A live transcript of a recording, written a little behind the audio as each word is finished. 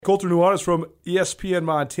Colter Nuanez from ESPN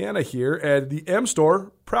Montana here, and the M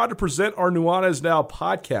Store, proud to present our Nuanez Now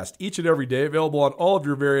podcast each and every day, available on all of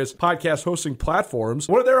your various podcast hosting platforms.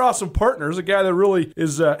 One of their awesome partners, a guy that really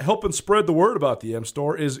is helping spread the word about the M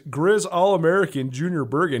Store, is Grizz All-American Junior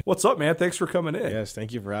Bergen. What's up, man? Thanks for coming in. Yes,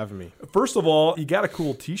 thank you for having me. First of all, you got a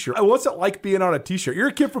cool t-shirt. What's it like being on a t-shirt? You're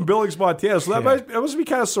a kid from Billings, Montana, so that must be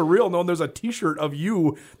kind of surreal knowing there's a t-shirt of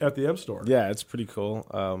you at the M Store. Yeah, it's pretty cool.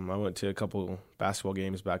 I went to a couple basketball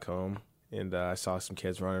games back home, and I saw some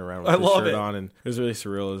kids running around with their shirt on, and it was really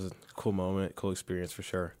surreal. It was a cool moment, cool experience for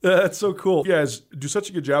sure. That's so cool. You guys do such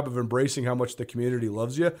a good job of embracing how much the community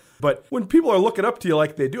loves you. But when people are looking up to you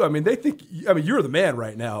like they do, they think, you're the man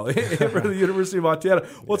right now for the University of Montana.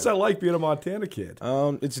 What's that like being a Montana kid?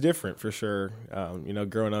 It's different for sure.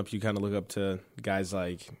 Growing up, you kind of look up to guys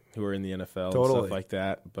like who are in the NFL and stuff like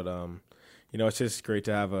that. But, it's just great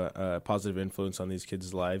to have a positive influence on these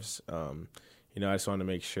kids' lives. I just want to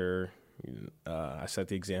make sure I set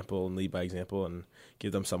the example and lead by example and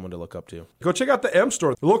give them someone to look up to. Go check out the M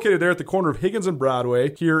Store. They're located there at the corner of Higgins and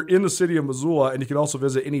Broadway here in the city of Missoula, and you can also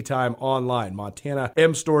visit anytime online,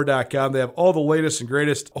 montanamstore.com. They have all the latest and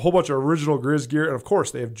greatest, a whole bunch of original Grizz gear, and of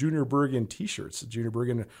course, they have Junior Bergen t-shirts. Junior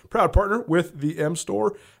Bergen, proud partner with the M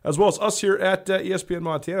Store, as well as us here at ESPN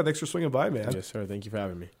Montana. Thanks for swinging by, man. Yes, sir. Thank you for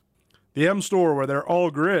having me. The M Store, where they're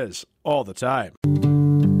all Grizz all the time.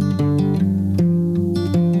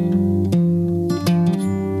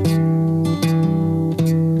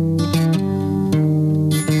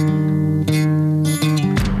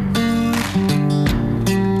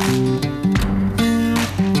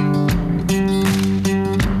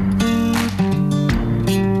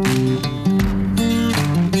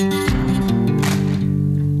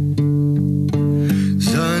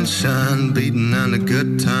 Sunshine beating on the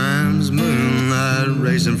good times, moonlight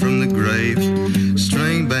racing from the grave,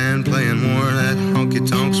 string band playing more of that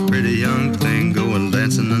honky-tonks, pretty young thing going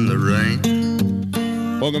dancing in the rain.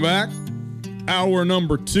 Welcome back. Hour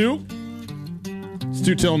number 2. It's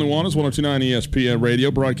Two Tell Nuanez, 102.9 ESPN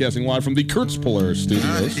Radio, broadcasting live from the Kurtz Polaris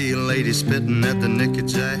studios. I see a lady spitting at the Nicky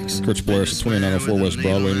Jacks. Kurtz Polaris at 2904 West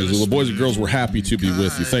Broadway, Missoula. Boys and girls, we're happy to be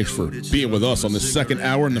with you. Thanks for being with us on this second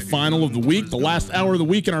hour and the final of the week, the last hour of the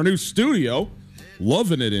week in our new studio.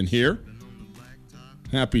 Loving it in here.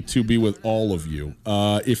 Happy to be with all of you.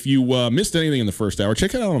 If you missed anything in the first hour,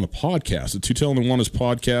 check it out on the podcast. The Two Tell Nuanez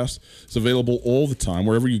podcast is available all the time,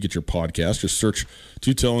 wherever you get your podcast. Just search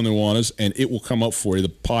Two Tell Nuanez, and it will come up for you. The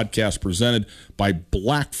podcast presented by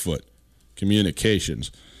Blackfoot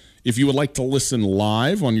Communications. If you would like to listen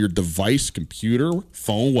live on your device, computer,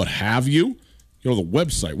 phone, what have you, go to the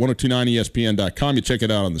website, 1029ESPN.com. You check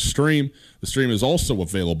it out on the stream. The stream is also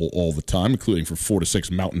available all the time, including from 4 to 6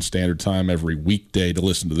 Mountain Standard Time every weekday to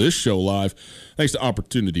listen to this show live. Thanks to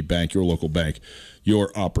Opportunity Bank, your local bank,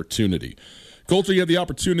 your opportunity. Colter, you had the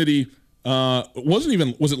opportunity. Was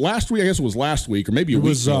it last week? I guess it was last week, or maybe a week. It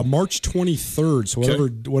was March 23rd, so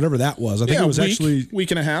whatever that was. I think it was actually week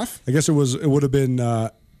and a half. I guess it would have been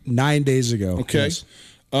 9 days ago. Okay. Yes.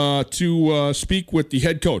 To speak with the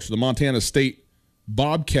head coach of the Montana State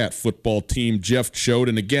Bobcat football team, Jeff Choate.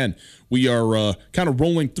 And again, we are kind of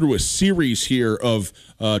rolling through a series here of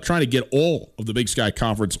trying to get all of the Big Sky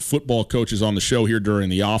Conference football coaches on the show here during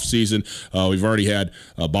the offseason. We've already had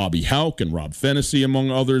Bobby Houck and Rob Fennessy,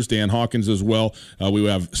 among others, Dan Hawkins as well. We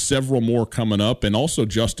have several more coming up, and also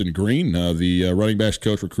Justin Green, the running backs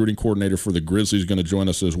coach, recruiting coordinator for the Grizzlies, going to join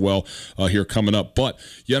us as well here coming up. But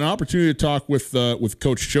you had an opportunity to talk with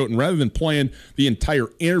Coach Choate, and rather than playing the entire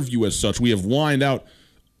interview as such, we have lined out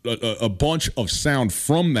a bunch of sound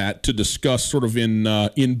from that to discuss sort of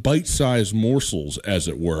in bite-sized morsels, as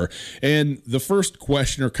it were. And the first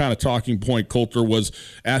question or kind of talking point, Colter, was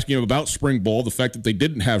asking him about spring ball, the fact that they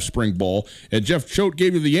didn't have spring ball. And Jeff Choate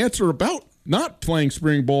gave you the answer about not playing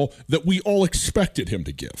spring ball that we all expected him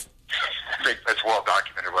to give. I think it's well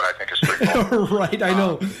documented what I think is spring ball. Right, I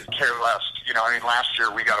know. Last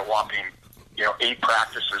year we got a whopping 8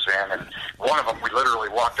 practices in, and one of them we literally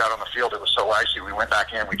walked out on the field. It was so icy. We went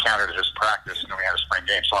back in, we counted it as practice, and then we had a spring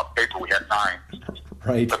game. So on paper we had 9.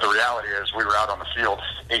 Right. But the reality is we were out on the field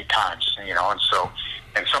 8 times,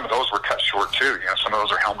 and some of those were cut short too. Some of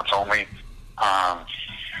those are helmets only. I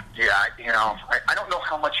don't know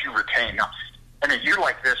how much you retain. Now, in a year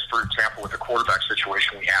like this, for example, with the quarterback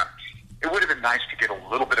situation we have, it would have been nice to get a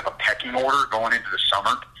little bit of a pecking order going into the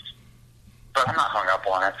summer. But I'm not hung up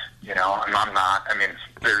on it, and I'm not. I mean,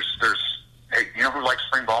 there's hey, you know who likes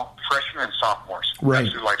spring ball? Freshmen and sophomores. Right.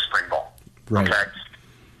 That's who likes spring ball. Right. Okay?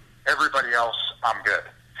 Everybody else, I'm good.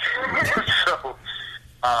 So,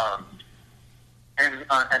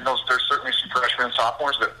 and there's certainly some freshmen and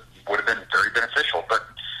sophomores that would have been very beneficial. But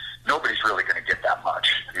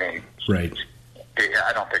Right.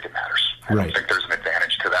 I don't think it matters. I don't think there's an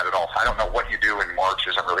advantage to that at all. I don't know what you do in March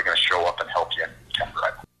isn't really going to show up and help you in September.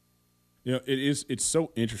 You know, it's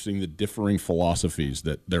so interesting the differing philosophies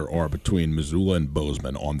that there are between Missoula and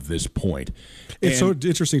Bozeman on this point. It's so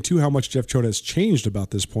interesting, too, how much Jeff Choate has changed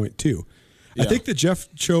about this point, too. Yeah. I think that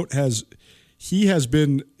Jeff Choate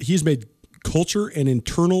he's made culture and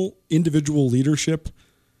internal individual leadership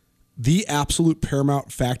the absolute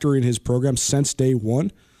paramount factor in his program since day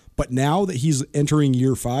one. But now that he's entering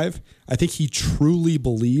year 5, I think he truly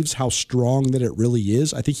believes how strong that it really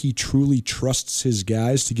is. I think he truly trusts his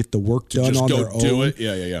guys to get the work done on their own. Just go do it.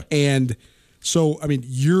 Yeah. And so, I mean,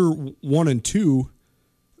 year 1 and 2,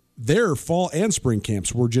 their fall and spring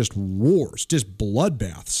camps were just wars, just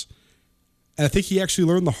bloodbaths. And I think he actually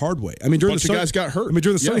learned the hard way. I mean, during guys got hurt. I mean,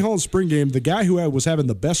 during the Sonny Holland spring game, the guy who was having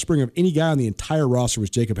the best spring of any guy on the entire roster was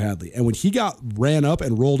Jacob Hadley. And when he got ran up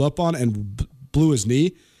and rolled up on and blew his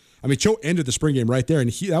knee, I mean, Choate ended the spring game right there,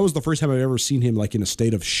 and that was the first time I've ever seen him like in a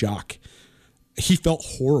state of shock. He felt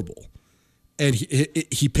horrible, and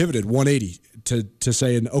he pivoted 180 to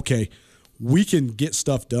saying, okay, we can get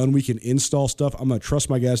stuff done. We can install stuff. I'm going to trust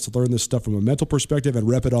my guys to learn this stuff from a mental perspective and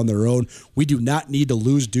rep it on their own. We do not need to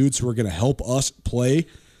lose dudes who are going to help us play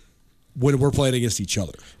when we're playing against each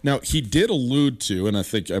other. Now, he did allude to, and I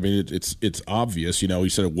think, I mean, it's obvious, you know, he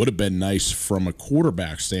said it would have been nice from a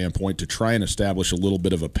quarterback standpoint to try and establish a little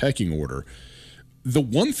bit of a pecking order. The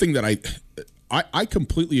one thing that I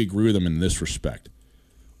completely agree with him in this respect.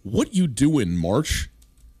 What you do in March,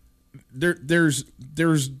 there's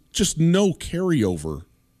just no carryover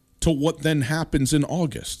to what then happens in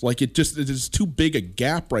August. Like it is too big a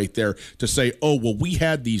gap right there to say, oh, well, we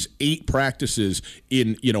had these 8 practices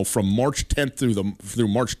in, you know, from March 10th through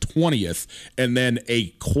March 20th, and then a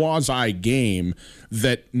quasi game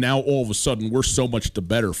that now all of a sudden we're so much the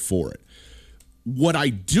better for it. What I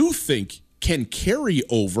do think can carry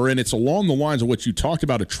over, and it's along the lines of what you talked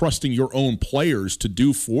about, of trusting your own players to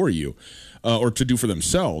do for you or to do for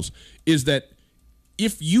themselves, is that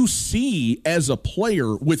if you see as a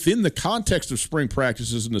player within the context of spring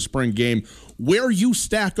practices in the spring game where you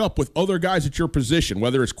stack up with other guys at your position,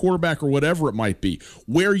 whether it's quarterback or whatever it might be,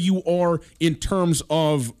 where you are in terms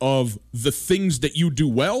of the things that you do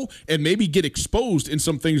well and maybe get exposed in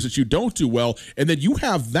some things that you don't do well, and then you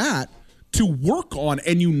have that to work on,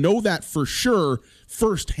 and you know that for sure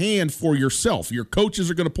firsthand for yourself. Your coaches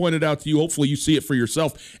are going to point it out to you. Hopefully you see it for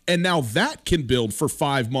yourself. And now that can build for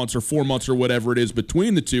 5 months or 4 months or whatever it is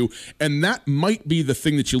between the two, and that might be the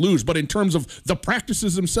thing that you lose. But in terms of the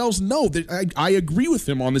practices themselves, no, I agree with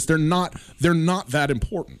him on this. They're not that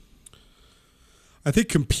important. I think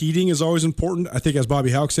competing is always important. I think, as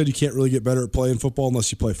Bobby Hauck said, you can't really get better at playing football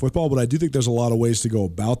unless you play football, but I do think there's a lot of ways to go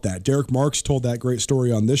about that. Derek Marks told that great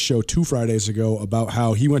story on this show 2 Fridays ago about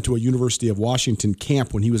how he went to a University of Washington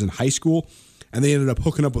camp when he was in high school, and they ended up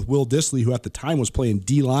hooking up with Will Dissly, who at the time was playing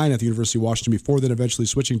D-line at the University of Washington before then eventually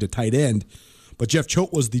switching to tight end. But Jeff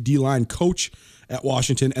Choate was the D-line coach at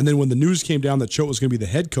Washington, and then when the news came down that Choate was going to be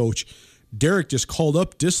the head coach, Derek just called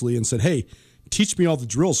up Dissly and said, hey, teach me all the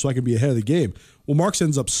drills so I can be ahead of the game. Well, Marks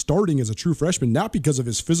ends up starting as a true freshman, not because of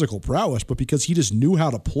his physical prowess, but because he just knew how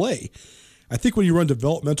to play. I think when you run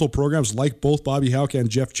developmental programs like both Bobby Hauck and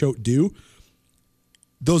Jeff Choate do,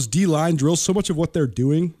 those D-line drills, so much of what they're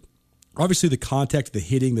doing, obviously the contact, the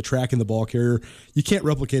hitting, the tracking the ball carrier, you can't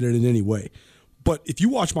replicate it in any way. But if you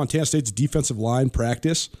watch Montana State's defensive line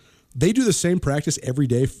practice, they do the same practice every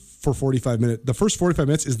day for 45 minutes. The first 45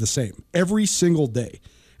 minutes is the same every single day.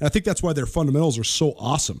 And I think that's why their fundamentals are so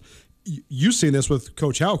awesome. You've seen this with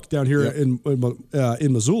Coach Hauck down here in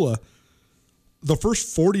Missoula. The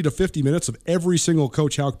first 40 to 50 minutes of every single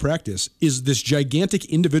Coach Hauck practice is this gigantic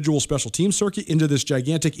individual special team circuit into this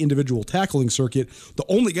gigantic individual tackling circuit. The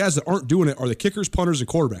only guys that aren't doing it are the kickers, punters, and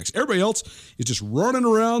quarterbacks. Everybody else is just running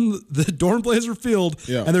around the Dorn Blazer field,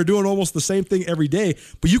 and they're doing almost the same thing every day.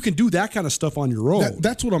 But you can do that kind of stuff on your own.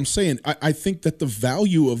 That's what I'm saying. I think that the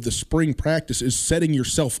value of the spring practice is setting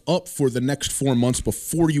yourself up for the next 4 months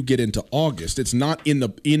before you get into August. It's not in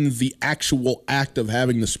the actual act of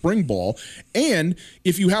having the spring ball. And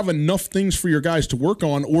if you have enough things for your guys to work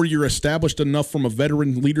on, or you're established enough from a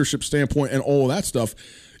veteran leadership standpoint and all of that stuff,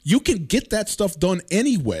 you can get that stuff done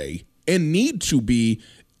anyway and need to be,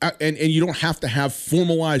 and you don't have to have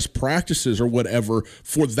formalized practices or whatever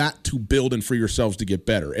for that to build and for yourselves to get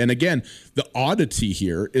better. And again, the oddity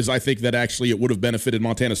here is I think that actually it would have benefited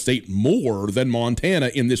Montana State more than Montana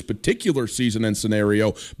in this particular season and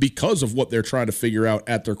scenario because of what they're trying to figure out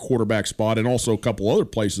at their quarterback spot, and also a couple other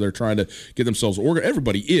places they're trying to get themselves organized.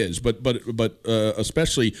 Everybody is, but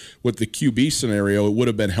especially with the QB scenario, it would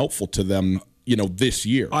have been helpful to them, this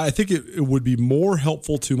year. I think it would be more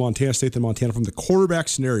helpful to Montana State than Montana from the quarterback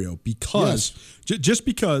scenario because just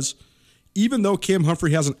because even though Cam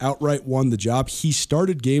Humphrey hasn't outright won the job, he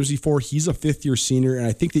started games before. He's a fifth-year senior, and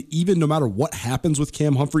I think that even no matter what happens with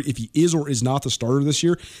Cam Humphrey, if he is or is not the starter this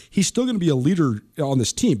year, he's still going to be a leader on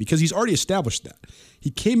this team because he's already established that. He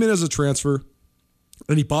came in as a transfer,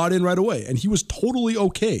 and he bought in right away, and he was totally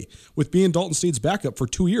okay with being Dalton Snead's backup for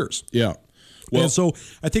 2 years. Yeah. Well, and so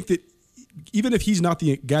I think that even if he's not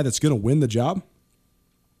the guy that's going to win the job,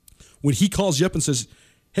 when he calls you up and says,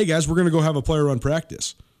 hey, guys, we're going to go have a player run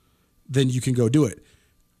practice, then you can go do it.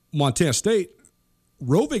 Montana State, Tucker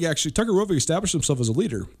Rovig established himself as a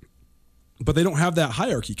leader, but they don't have that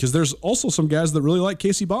hierarchy because there's also some guys that really like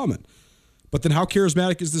Casey Bauman. But then how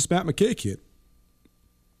charismatic is this Matt McKay kid?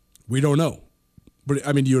 We don't know. But,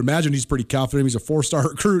 I mean, you imagine he's pretty confident. He's a 4-star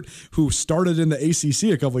recruit who started in the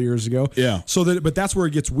ACC a couple of years ago. Yeah. But that's where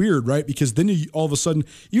it gets weird, right? Because then all of a sudden,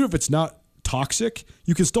 even if it's not toxic,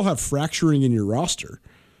 you can still have fracturing in your roster.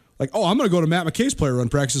 Like, I'm going to go to Matt McKay's player run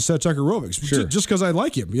practice instead of Tucker Rovig's, just because I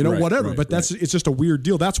like him, whatever. Right, but it's just a weird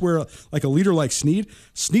deal. That's where, like a leader like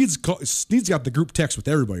Snead's got the group text with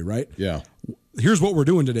everybody, right? Yeah. Here's what we're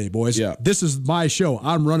doing today, boys. Yeah. This is my show.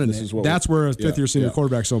 I'm running it. That's where a fifth-year senior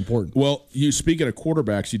quarterback is so important. Well, speaking of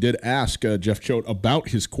quarterbacks, you did ask Jeff Choate about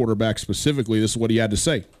his quarterback specifically. This is what he had to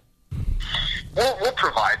say. We'll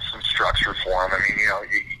provide some structure for him. I mean,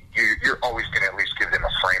 you're always going to at least give them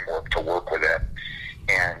a framework to work with it.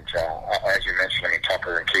 And as you mentioned, I mean,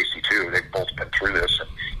 Tucker and Casey, too, they've both been through this and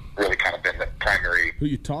really kind of been the primary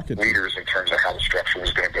leaders in terms of how the structure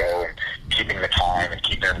was going to go and keeping the time and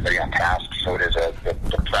keeping everybody on task so it is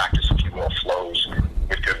the practice, if you will, flows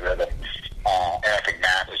with good rhythm. And I think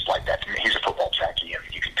Matt is like that. I mean, he's a football junkie, and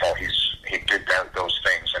you can tell he did those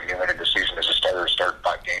things. I mean, he went into the season as a starter, started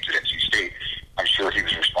 5 games at NC State. I'm sure he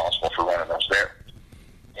was responsible for running those there.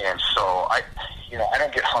 And so I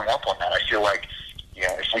don't get hung up on that. I feel like,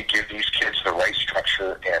 if we give these kids the right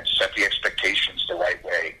structure and set the expectations the right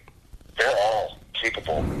way, they're all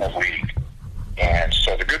capable of leading. And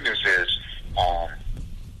so the good news is,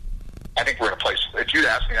 I think we're in a place. If you'd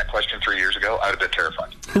asked me that question 3 years ago, I would have been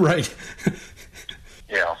terrified. Right.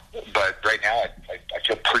 But right now, I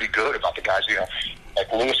feel pretty good about the guys.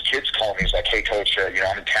 Like Lewis Kidd's calling me. He's like, "Hey, coach, I'm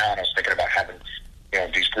in town. I was thinking about having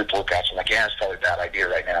these group workouts." I'm like, "Yeah, it's probably a bad idea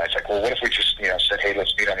right now." It's like, "Well, what if we just said, hey,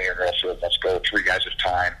 let's meet on the intrail field. Let's go 3 guys at a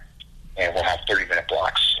time, and we'll have 30-minute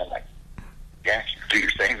blocks." I'm like, "Yeah, do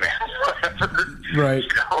your thing, man." Whatever. Right.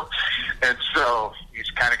 And so he's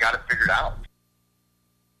kind of got it figured out.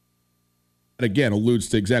 Again, alludes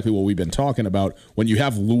to exactly what we've been talking about. When you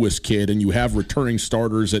have Lewis Kidd and you have returning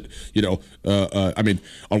starters that, I mean,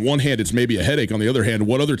 on one hand, it's maybe a headache. On the other hand,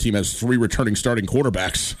 what other team has 3 returning starting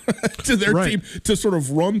quarterbacks to their team to sort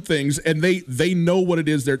of run things? And they know what it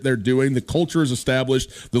is they're doing. The culture is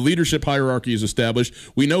established. The leadership hierarchy is established.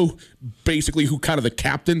 We know basically who kind of the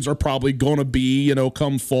captains are probably going to be,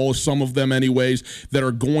 come fall, some of them anyways, that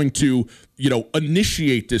are going to,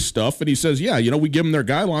 initiate this stuff. And he says, we give them their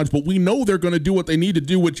guidelines, but we know they're going to do what they need to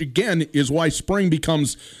do, which again is why spring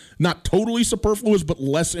becomes not totally superfluous, but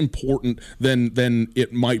less important than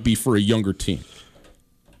it might be for a younger team.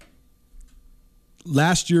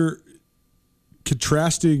 Last year,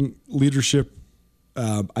 contrasting leadership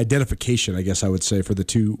identification, I guess I would say, for the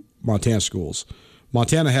 2 Montana schools.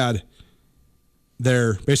 Montana had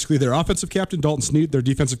their offensive captain, Dalton Snead, their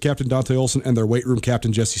defensive captain, Dante Olson, and their weight room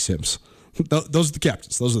captain, Jesse Sims. Those are the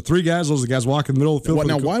captains. Those are the 3 guys. Those are the guys walking in the middle of the field.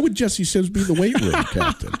 Now, why would Jesse Sims be the weight room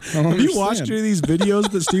captain? Have you watched any of these videos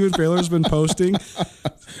that Stephen Failer's been posting?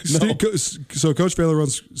 No. So Coach Failer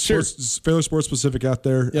runs Failer Sports Pacific out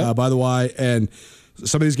there, by the way, and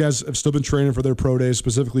some of these guys have still been training for their pro days,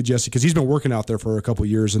 specifically Jesse, because he's been working out there for a couple of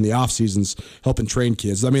years in the off seasons, helping train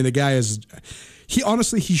kids. I mean, the guy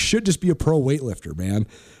he should just be a pro weightlifter, man.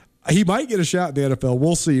 He might get a shot in the NFL.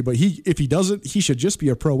 We'll see. But if he doesn't, he should just be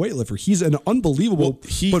a pro weightlifter. He's an unbelievable.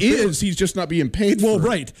 Well, he's just not being paid. Well,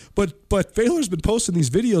 right. But Failer's been posting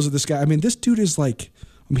these videos of this guy. I mean, this dude is like,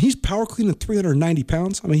 he's power cleaning 390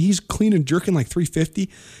 pounds. I mean, he's clean and jerking like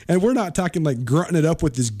 350. And we're not talking like grunting it up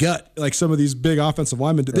with his gut like some of these big offensive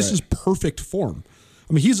linemen. This is perfect form.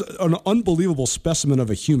 I mean, he's an unbelievable specimen of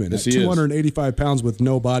a human. Yes, at 285 pounds with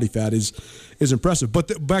no body fat is impressive.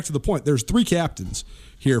 But back to the point, there's 3 captains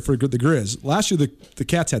here for the Grizz. Last year, the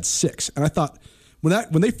Cats had 6. And I thought,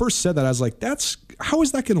 when they first said that, I was like, how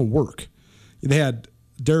is that going to work? They had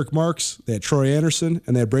Derek Marks, they had Troy Anderson,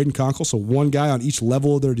 and they had Braden Conkle, so 1 guy on each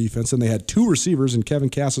level of their defense. And they had 2 receivers in Kevin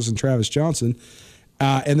Cassis and Travis Johnson.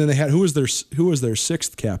 And then they had, who was their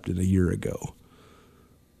 6th captain a year ago?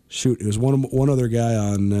 Shoot, it was one other guy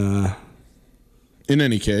on In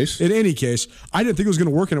any case, I didn't think it was going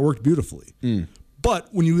to work, and it worked beautifully. But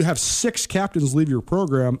when you have 6 captains leave your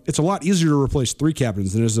program, it's a lot easier to replace 3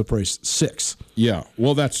 captains than it is to replace 6. Yeah,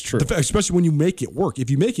 well, that's true. Especially when you make it work.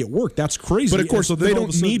 If you make it work, that's crazy. But of course, they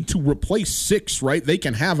don't need to replace 6, right? They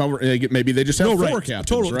can have maybe they just have 4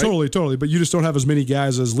 captains, right? Totally. But you just don't have as many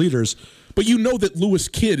guys as leaders. But you know that Lewis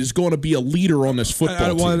Kidd is going to be a leader on this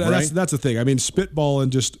football team, right? That's the thing. I mean, spitball and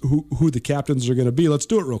just who the captains are going to be. Let's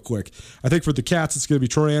do it real quick. I think for the Cats, it's going to be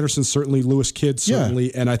Troy Anderson, certainly Lewis Kidd,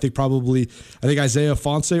 certainly, and I think Isaiah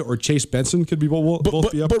Fonse or Chase Benson could be both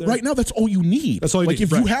be up there. But right now, that's all you need. That's all you need.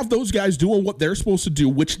 If you have those guys doing what they're supposed to do,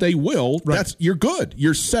 which they will, you're good.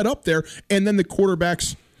 You're set up there, and then the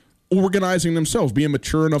quarterbacks organizing themselves, being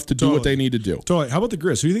mature enough to do what they need to do. Totally. How about the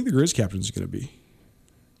Grizz? Who do you think the Grizz captain is going to be?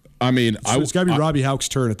 I mean, it's got to be Robbie Houck's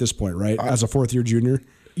turn at this point, right? As a 4th-year junior.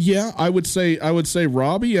 Yeah, I would say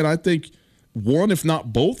Robbie, and I think one, if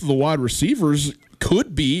not both, of the wide receivers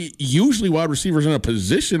could be usually wide receivers in a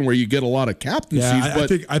position where you get a lot of captaincies.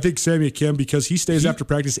 Yeah, I think Sammy Kim, because he stays after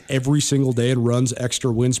practice every single day and runs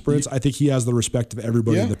extra wind sprints. I think he has the respect of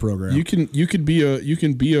everybody in the program. You can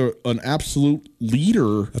be an absolute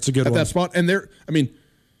leader. That's a good at one. That spot, and they're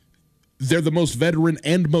the most veteran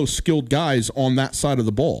and most skilled guys on that side of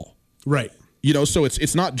the ball. Right. So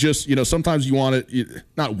it's not just, sometimes you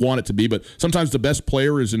not want it to be, but sometimes the best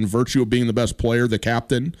player is in virtue of being the best player, the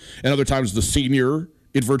captain, and other times the senior,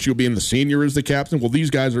 in virtue of being the senior, is the captain. Well, these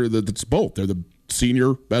guys it's both. They're the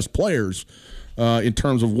senior best players in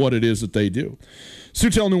terms of what it is that they do.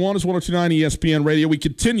 Sutel Nuanez, 102.9 ESPN Radio. We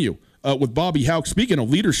continue with Bobby Houck. Speaking of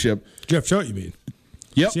leadership. Jeff Choate, you mean?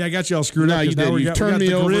 Yep. See, I got you all screwed up. You did. We got the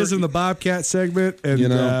Grizz and the Bobcat segment,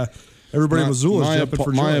 and everybody in Missoula is jumping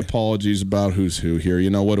for joy. My apologies about who's who here.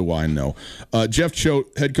 What do I know? Jeff Choate,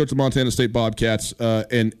 head coach of Montana State Bobcats,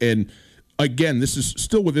 and again, this is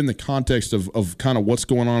still within the context of kind of what's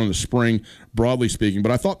going on in the spring, broadly speaking.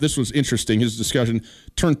 But I thought this was interesting. His discussion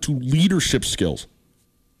turned to leadership skills.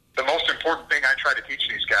 The most important thing I try to teach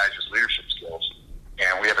these guys is leadership skills,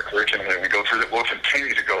 and we have a curriculum that we go through that we'll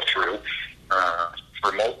continue to go through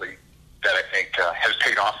remotely that I think has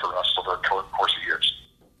paid off for us over the course of years.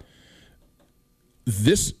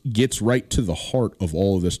 This gets right to the heart of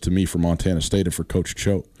all of this to me for Montana State and for Coach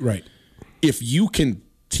Choate. Right. If you can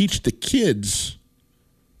teach the kids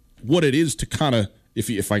what it is to kind of,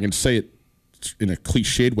 if I can say it in a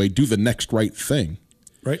cliched way, do the next right thing.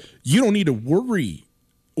 Right. You don't need to worry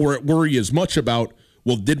as much about,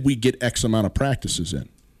 well, did we get X amount of practices in?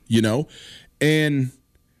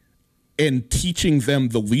 And teaching them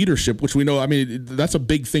the leadership, which we know, I mean, that's a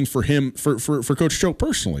big thing for him, for Coach Choate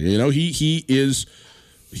personally. He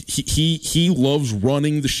loves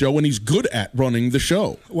running the show, and he's good at running the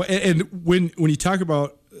show. Well, and when you talk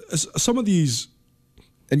about some of these,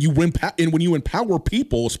 and when you empower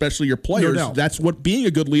people, especially your players, that's what being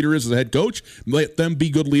a good leader is as a head coach. Let them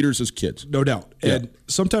be good leaders as kids. No doubt. Yeah. And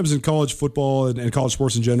sometimes in college football and college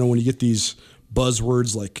sports in general, when you get these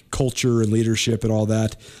buzzwords like culture and leadership and all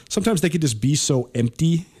that, sometimes they can just be so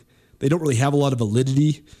empty. They don't really have a lot of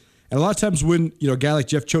validity. And a lot of times when, a guy like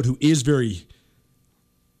Jeff Choate, who is very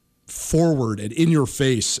forward and in your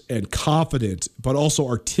face and confident, but also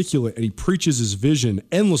articulate, and he preaches his vision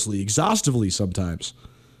endlessly, exhaustively sometimes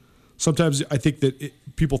I think that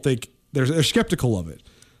people think they're skeptical of it.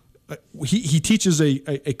 He teaches a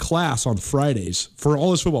class on Fridays for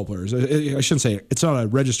all his football players. I shouldn't say it's not a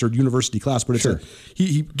registered university class, but it's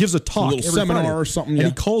he gives a talk, a little seminar Friday, or something, and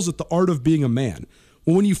he calls it the art of being a man.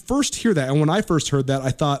 Well, when you first hear that, and when I first heard that,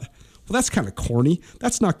 I thought, well, that's kind of corny.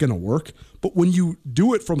 That's not going to work. But when you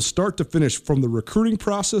do it from start to finish, from the recruiting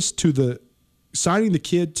process to the signing the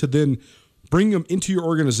kid to then bringing them into your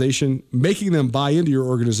organization, making them buy into your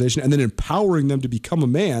organization, and then empowering them to become a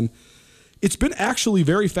man, it's been actually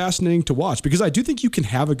very fascinating to watch, because I do think you can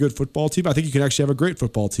have a good football team. I think you can actually have a great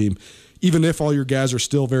football team, even if all your guys are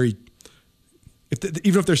still even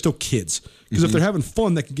if they're still kids. Because if they're having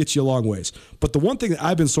fun, that can get you a long ways. But the one thing that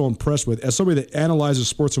I've been so impressed with, as somebody that analyzes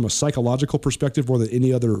sports from a psychological perspective more than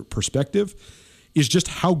any other perspective, is just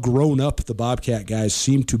how grown up the Bobcat guys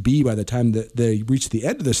seem to be by the time that they reach the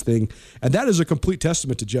end of this thing. And that is a complete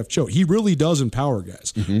testament to Jeff Choate. He really does empower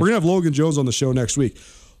guys. We're going to have Logan Jones on the show next week.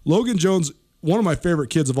 Logan Jones, one of my favorite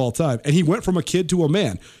kids of all time, and he went from a kid to a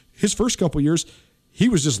man. His first couple years, he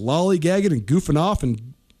was just lollygagging and goofing off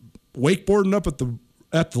and wakeboarding up at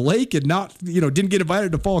the lake, and didn't get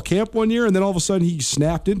invited to fall camp one year, and then all of a sudden he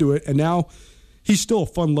snapped into it, and now he's still a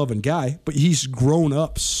fun-loving guy, but he's grown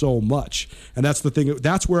up so much. And that's the thing.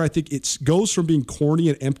 That's where I think it goes from being corny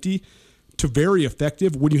and empty to very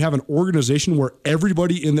effective when you have an organization where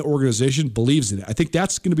everybody in the organization believes in it. I think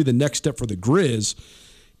that's going to be the next step for the Grizz,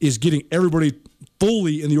 is getting everybody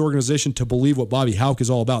fully in the organization to believe what Bobby Hauck is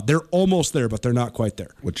all about. They're almost there, but they're not quite there.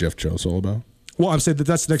 What Jeff Cho's all about? Well, I'm saying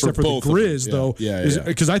that's the next step for the Grizz, though.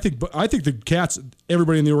 Because I think the Cats,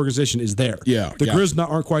 everybody in the organization is there. Yeah. The Grizz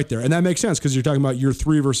aren't quite there. And that makes sense because you're talking about year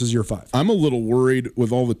 3 versus year 5. I'm a little worried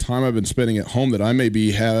with all the time I've been spending at home that I may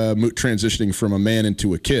be transitioning from a man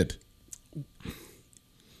into a kid.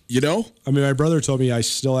 You know? I mean, my brother told me I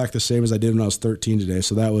still act the same as I did when I was 13 today,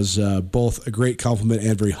 so that was both a great compliment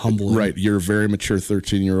and very humbling. Right. You're a very mature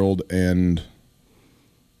 13-year-old, and,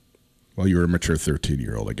 well, you're a mature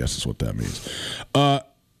 13-year-old, I guess is what that means.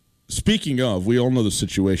 Speaking of, we all know the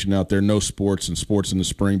situation out there, no sports, and sports in the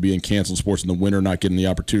spring being canceled, sports in the winter not getting the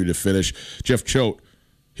opportunity to finish. Jeff Choate,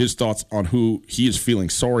 his thoughts on who he is feeling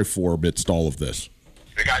sorry for amidst all of this.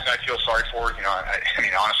 The guys I feel sorry for, I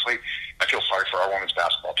mean, honestly, I feel sorry for our women's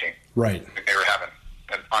basketball team. Right. They were having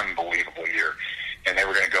an unbelievable year, and they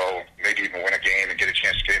were going to go maybe even win a game and get a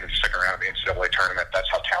chance to get into the second round of the NCAA tournament. That's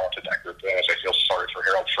how talented that group is. I feel sorry for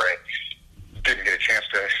Harold Frey. Didn't get a chance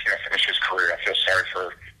to finish his career. I feel sorry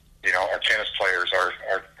for our tennis players,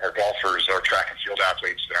 our golfers, our track and field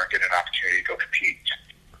athletes that aren't getting an opportunity to go compete.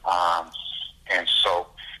 And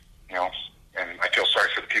so, and I feel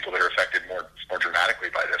sorry for the people that are affected more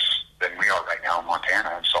dramatically by this than we are right now in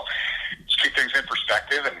Montana. And so, let's keep things in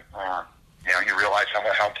perspective, and you realize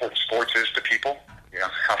how important sports is to people.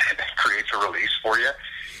 How it creates a release for you,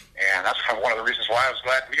 and that's kind of one of the reasons why I was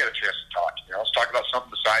glad we got a chance to talk. Let's talk about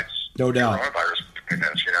something besides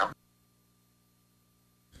coronavirus.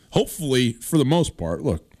 Hopefully, for the most part,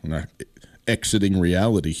 look, we're not exiting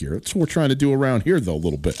reality here. That's what we're trying to do around here, though, a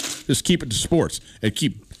little bit. Just keep it to sports and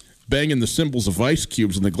keep banging the symbols of ice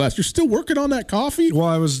cubes in the glass. You're still working on that coffee? Well,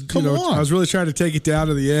 I was, I was really trying to take it down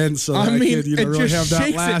to the end so that I could, really have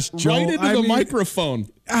that last jolt. Right into the microphone.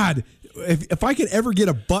 God, if I could ever get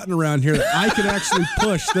a button around here that I could actually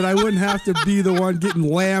push, that I wouldn't have to be the one getting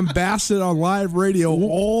lambasted on live radio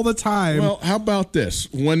all the time. Well, how about this?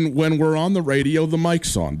 When we're on the radio, the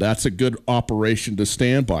mic's on. That's a good operation to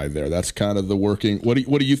stand by there. That's kind of the working. What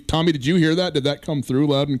do you, Tommy? Did you hear that? Did that come through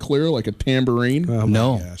loud and clear like a tambourine? Oh,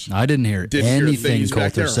 no, gosh. I didn't hear anything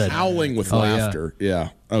Colter said. Howling with laughter. Yeah.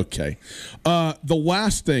 Okay. The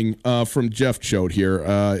last thing from Jeff Choate here,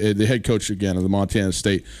 the head coach again of the Montana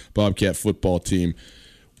State Bobcat football team.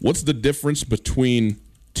 What's the difference between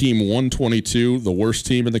Team 122, the worst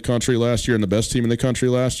team in the country last year, and the best team in the country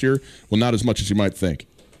last year? Well, not as much as you might think.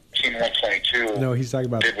 Team 122 no, he's talking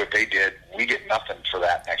about did what they did. We get nothing for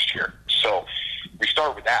that next year. So we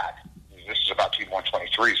start with that. This is about Team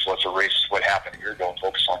 123, so let's erase what happened a year ago and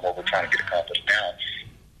focus on what we're trying to get accomplished now.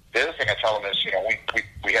 The other thing I tell them is,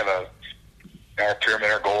 we have our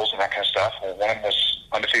pyramid, our goals, and that kind of stuff. Well, one of them was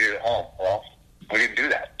undefeated at home. Well, we didn't do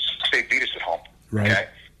that. State beat us at home. Right. Okay?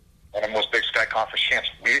 One of them was Big Sky Conference champs.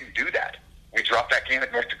 We didn't do that. We dropped that game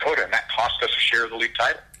at North Dakota, and that cost us a share of the league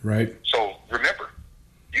title. Right. So remember,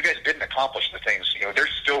 you guys didn't accomplish the things.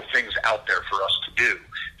 There's still things out there for us to do,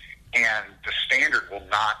 and the standard will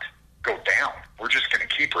not go down. We're just going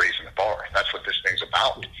to keep raising the bar. That's what this thing's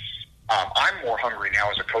about. I'm more hungry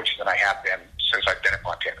now as a coach than I have been since I've been at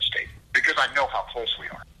Montana State because I know how close we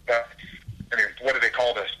are. What do they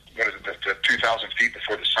call the 2,000 feet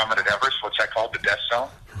before the summit at Everest? What's that called? The death zone?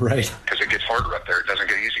 Right. Because it gets harder up there. It doesn't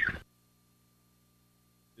get easier.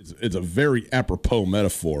 It's a very apropos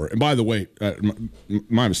metaphor. And by the way,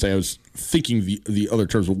 my mistake, I was thinking the other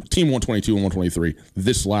terms. Team 122 and 123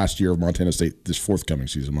 this last year of Montana State, this forthcoming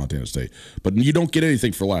season of Montana State. But you don't get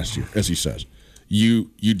anything for last year, as he says. You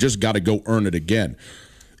just got to go earn it again.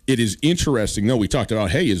 It is interesting, though. We talked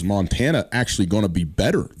about, hey, is Montana actually going to be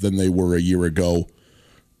better than they were a year ago,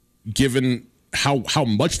 given how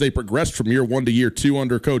much they progressed from year 1 to year 2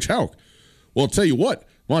 under Coach Hauck? Well, I'll tell you what,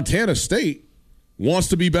 Montana State wants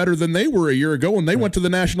to be better than they were a year ago when they went to the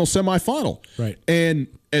national semifinal. Right. And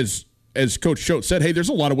as Coach Choate said, hey, there's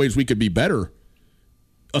a lot of ways we could be better.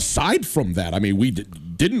 Aside from that, I mean, we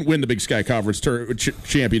didn't win the Big Sky Conference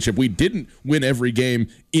championship. We didn't win every game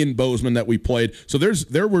in Bozeman that we played. So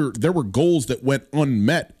there were goals that went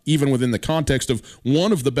unmet, even within the context of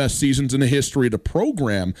one of the best seasons in the history of the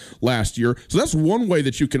program last year. So that's one way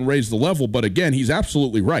that you can raise the level. But again, he's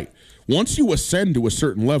absolutely right. Once you ascend to a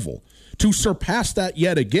certain level, to surpass that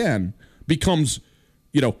yet again becomes,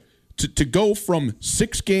 to go from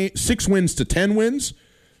 6 wins to 10 wins.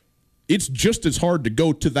 It's just as hard to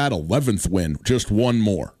go to that 11th win, just one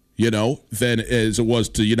more, than as it was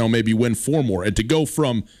to, maybe win 4 more. And to go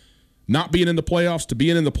from not being in the playoffs to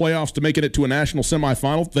being in the playoffs to making it to a national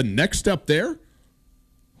semifinal, the next step there,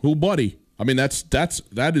 buddy, I mean,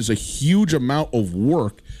 that is a huge amount of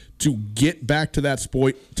work to get back to that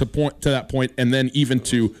point, and then even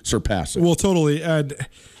to surpass it. Well, totally. And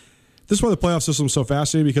this is why the playoff system is so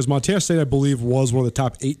fascinating, because Montana State, I believe, was one of the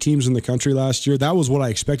top 8 teams in the country last year. That was what I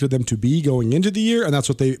expected them to be going into the year, and that's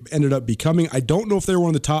what they ended up becoming. I don't know if they were one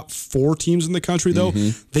of the top 4 teams in the country, though.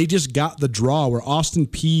 Mm-hmm. They just got the draw where Austin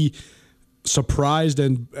Peay surprised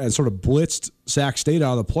and sort of blitzed Sac State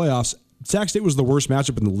out of the playoffs. Sac State was the worst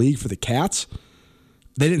matchup in the league for the Cats.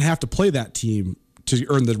 They didn't have to play that team to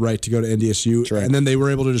earn the right to go to NDSU. Right. And then they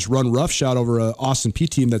were able to just run roughshod over an Austin Peay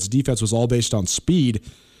team that's defense was all based on speed,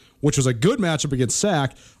 which was a good matchup against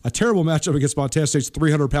Sac, a terrible matchup against Montana State's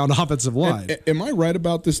 300-pound offensive line. Am I right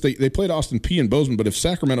about this? They played Austin Peay in Bozeman, but if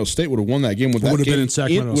Sacramento State would have won that game, would have been in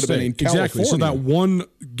Sacramento State. Been in exactly. So that one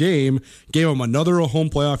game gave them another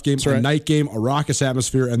home playoff game, a night game, a raucous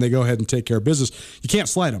atmosphere, and they go ahead and take care of business. You can't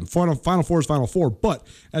slide them. Final Four is Final Four. But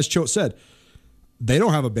as Choate said, they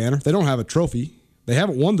don't have a banner. They don't have a trophy. They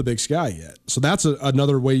haven't won the Big Sky yet. So that's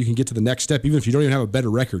another way you can get to the next step, even if you don't even have a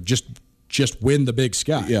better record. Just win the Big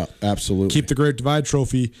Sky. Yeah, absolutely. Keep the Great Divide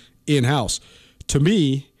Trophy in-house. To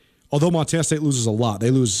me, although Montana State loses a lot,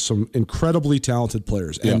 they lose some incredibly talented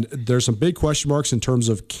players. And there's some big question marks in terms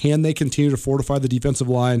of, can they continue to fortify the defensive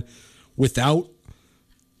line without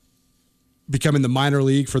becoming the minor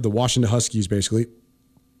league for the Washington Huskies, basically?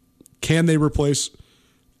 Can they replace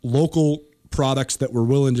local products that were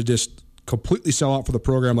willing to just completely sell out for the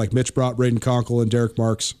program, like Mitch Brott, Braden Conkle, and Derek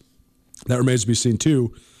Marks? That remains to be seen,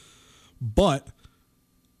 too. But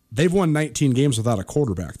they've won 19 games without a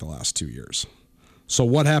quarterback the last 2 years. So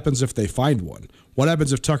what happens if they find one? What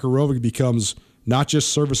happens if Tucker Rovig becomes not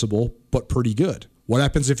just serviceable, but pretty good? What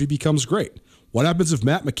happens if he becomes great? What happens if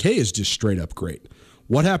Matt McKay is just straight up great?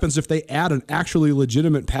 What happens if they add an actually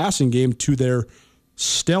legitimate passing game to their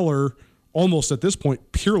stellar, almost at this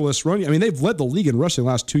point, peerless running? I mean, they've led the league in rushing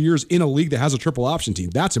the last 2 years in a league that has a triple option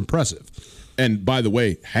team. That's impressive. And by the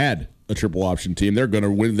way, had a triple option team, they're going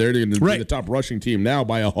to win. They're going to be the top rushing team now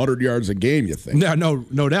by 100 yards a game, you think?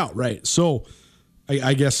 No doubt, right? So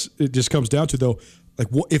I guess it just comes down to, though, like,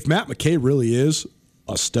 if Matt McKay really is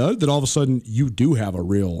a stud, then all of a sudden you do have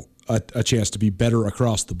a chance to be better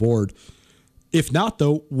across the board. If not,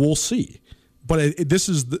 though, we'll see. But this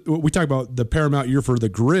is we talk about the paramount year for the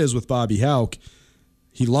Grizz with Bobby Hauck.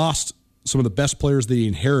 He lost some of the best players that he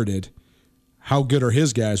inherited. How good are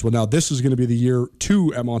his guys? Well, now this is going to be the year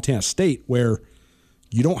 2 at Montana State where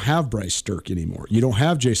you don't have Bryce Stirk anymore. You don't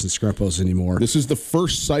have Jason Skrempos anymore. This is the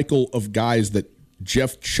first cycle of guys that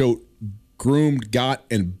Jeff Choate groomed, got,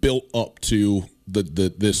 and built up to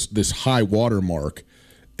this high water mark.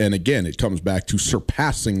 And again, it comes back to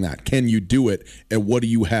surpassing that. Can you do it? And what do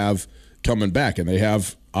you have coming back? And they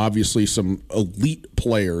have obviously some elite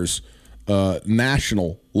players,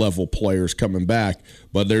 national level players coming back,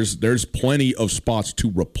 but there's plenty of spots to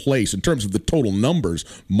replace in terms of the total numbers,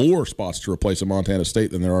 more spots to replace at Montana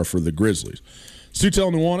State than there are for the Grizzlies.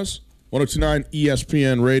 Sutel Nuanez, 102.9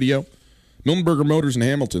 ESPN Radio. Mildenberger Motors in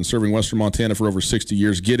Hamilton, serving Western Montana for over 60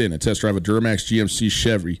 years. Get in and test drive a Duramax GMC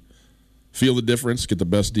Chevy. Feel the difference. Get the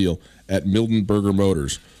best deal at Mildenberger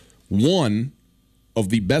Motors. One of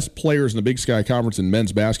the best players in the Big Sky Conference in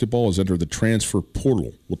men's basketball has entered the transfer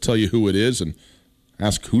portal. We'll tell you who it is and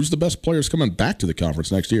ask who's the best players coming back to the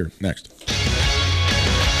conference next year. Next.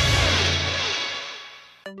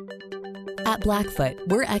 At Blackfoot,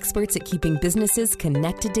 we're experts at keeping businesses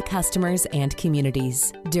connected to customers and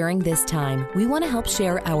communities. During this time, we want to help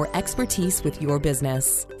share our expertise with your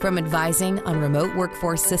business. From advising on remote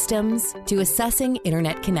workforce systems to assessing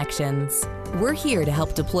internet connections, we're here to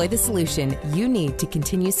help deploy the solution you need to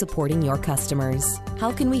continue supporting your customers.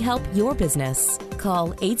 How can we help your business?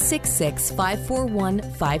 Call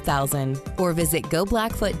 866-541-5000 or visit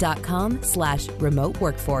goblackfoot.com/remote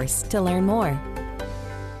workforce to learn more.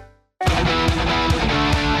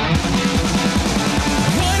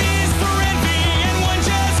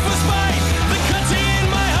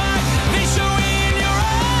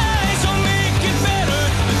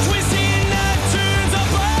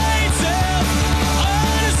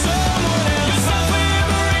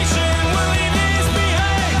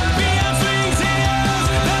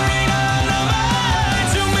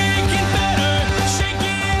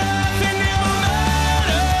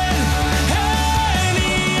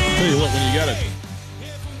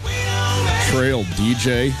 Trail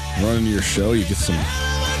DJ running your show, you get some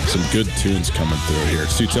good tunes coming through here.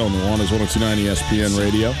 It's Sutel Nuanez, 102.9 ESPN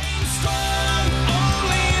Radio.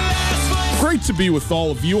 Great to be with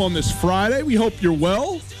all of you on this Friday. We hope you're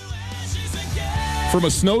well. From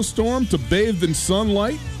a snowstorm to bathed in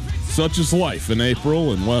sunlight, such is life in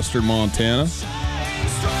April in Western Montana.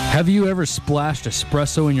 Have you ever splashed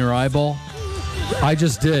espresso in your eyeball? I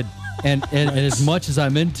just did. And as much as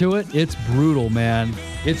I'm into it, it's brutal, man.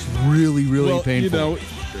 It's really, really painful. You know,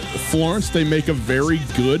 Florence, they make a very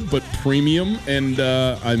good but premium and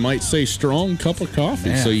I might say strong cup of coffee.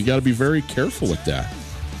 Man. So you got to be very careful with that.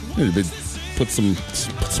 Put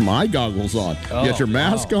some eye goggles on. You got your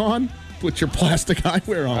mask on. Put your plastic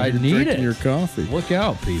eyewear on. I need it. Your coffee. Look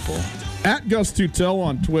out, people. At Gus Tutel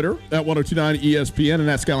on Twitter, at 1029 ESPN, and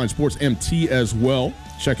at Skyline Sports MT as well.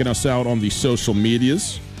 Checking us out on the social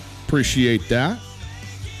medias. Appreciate that.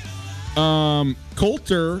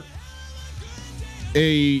 Coulter,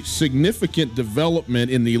 a significant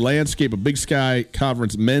development in the landscape of Big Sky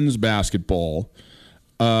Conference men's basketball.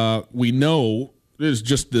 We know this is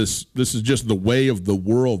just the way of the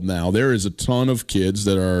world now. There is a ton of kids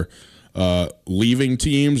that are leaving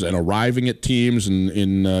teams and arriving at teams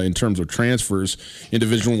in terms of transfers in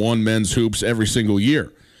Division I men's hoops every single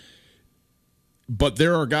year. But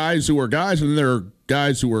there are guys who are guys, and there are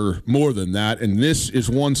guys who are more than that, and this is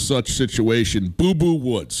one such situation. Boo Boo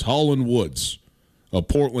Woods, Holland Woods of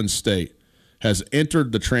Portland State, has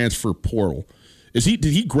entered the transfer portal. Did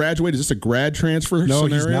he graduate? Is this a grad transfer No,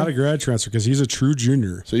 scenario? He's not a grad transfer because he's a true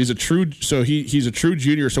junior. So he's a true junior. So he could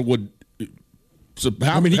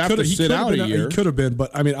have sit out a year. He could have been,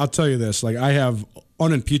 but I mean, I'll tell you this: like, I have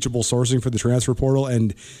unimpeachable sourcing for the transfer portal,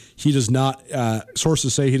 and he does not.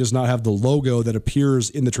 Sources say he does not have the logo that appears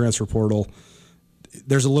in the transfer portal.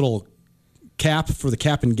 There's a little cap for the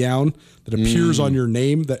cap and gown that appears on your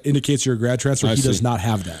name that indicates you're a grad transfer. He does not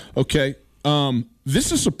have that. Okay,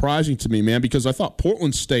 this is surprising to me, man, because I thought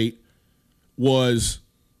Portland State was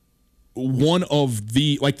one of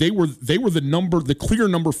the they were the clear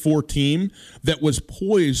number 4 team that was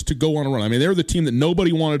poised to go on a run. I mean, they were the team that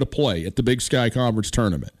nobody wanted to play at the Big Sky Conference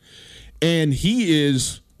tournament. And he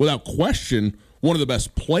is, without question, one of the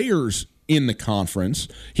best players in the conference.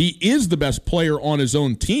 He is the best player on his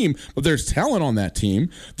own team, but there's talent on that team.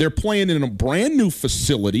 They're playing in a brand new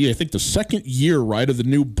facility, I think the second year, right, of the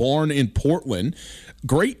new barn in Portland.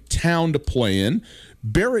 Great town to play in.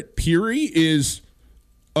 Barrett Peary is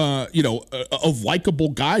a likable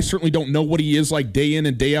guy. Certainly don't know what he is like day in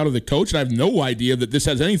and day out of the coach. And I have no idea that this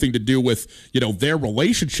has anything to do with, their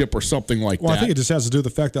relationship or something like that. Well, I think it just has to do with the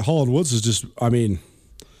fact that Holland Woods is just, I mean,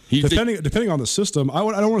 depending on the system, I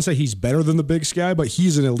don't want to say he's better than the Big Sky, but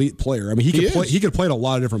he's an elite player. I mean, he could play in a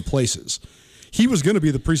lot of different places. He was going to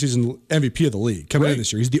be the preseason MVP of the league coming in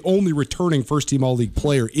this year. He's the only returning first-team All-League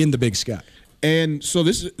player in the Big Sky. And so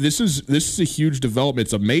this is a huge development.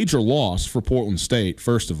 It's a major loss for Portland State,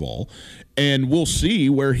 first of all, and we'll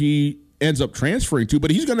see where he ends up transferring to.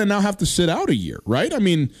 But he's going to now have to sit out a year, right? I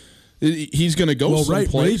mean, he's going to go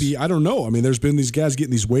someplace. Right, maybe. I don't know. I mean, there's been these guys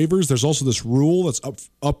getting these waivers. There's also this rule that's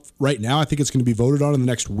up right now. I think it's going to be voted on in the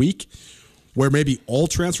next week, where maybe all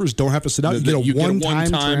transfers don't have to sit out. You get a one-time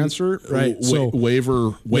transfer, right?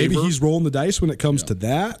 Waiver. Maybe he's rolling the dice when it comes to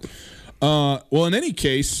that. Well, in any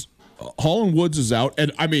case, Holland Woods is out,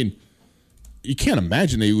 and I mean, you can't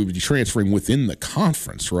imagine they would be transferring within the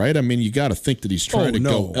conference, right? I mean, you got to think that he's trying to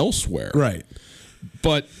go elsewhere, right?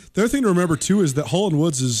 But the other thing to remember too is that Holland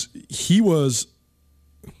Woods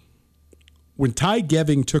when Ty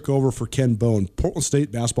Geving took over for Ken Bone, Portland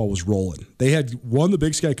State basketball was rolling. They had won the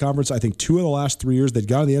Big Sky Conference, I think, 2 of the last 3 years. They'd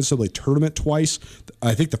gone to the NCAA tournament twice,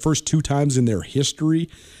 I think the first 2 times in their history.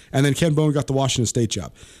 And then Ken Bone got the Washington State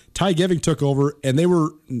job. Ty Geving took over, and they were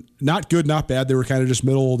not good, not bad. They were kind of just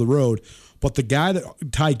middle of the road. But the guy that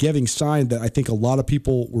Ty Geving signed that I think a lot of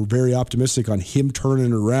people were very optimistic on him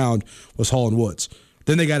turning around was Holland Woods.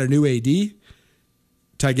 Then they got a new AD.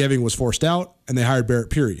 Ty Geving was forced out, and they hired Barrett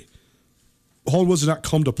Peary. Holland Woods did not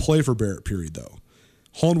come to play for Barrett Peary, though.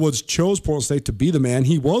 Holland Woods chose Portland State to be the man.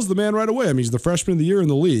 He was the man right away. I mean, he's the freshman of the year in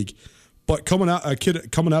the league. But a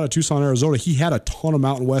kid coming out of Tucson, Arizona, he had a ton of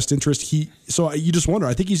Mountain West interest. So you just wonder.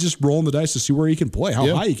 I think he's just rolling the dice to see where he can play, how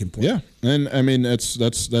high he can play. Yeah, and I mean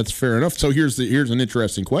that's fair enough. So here's an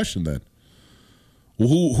interesting question then.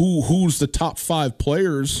 Who's the top 5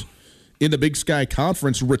 players in the Big Sky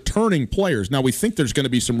Conference, returning players? Now we think there's going to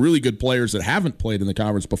be some really good players that haven't played in the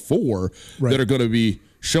conference before that are going to be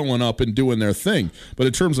showing up and doing their thing. But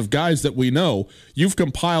in terms of guys that we know, you've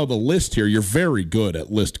compiled a list here. You're very good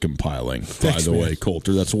at list compiling, by the way,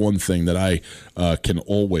 Coulter. That's one thing that I can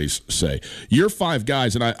always say. Your 5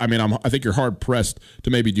 guys, and I think you're hard pressed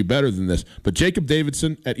to maybe do better than this. But Jacob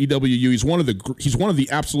Davidson at EWU, he's one of the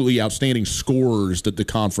absolutely outstanding scorers that the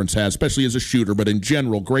conference has, especially as a shooter, but in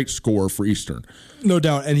general, great scorer for Eastern. No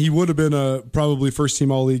doubt, and he would have been a probably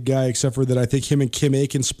first-team All-League guy, except for that I think him and Kim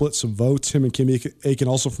Aiken split some votes. Him and Kim Aiken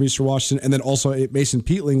also from Eastern Washington, and then also Mason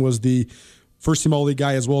Peatling was the first-team All-League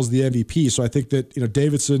guy as well as the MVP. So I think that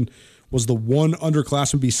Davidson was the one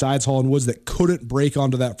underclassman besides Holland Woods that couldn't break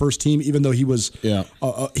onto that first team, even though he was he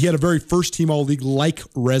had a very first-team All-League-like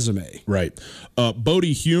resume. Right.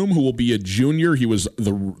 Bodie Hume, who will be a junior, he was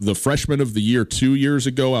the freshman of the year 2 years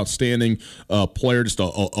ago, outstanding player, just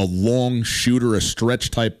a long shooter, a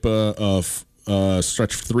stretch type of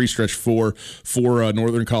stretch 3, stretch 4 for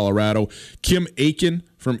Northern Colorado. Kim Aiken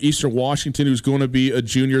from Eastern Washington, who's going to be a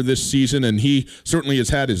junior this season, and he certainly has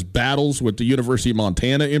had his battles with the University of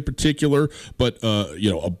Montana in particular, but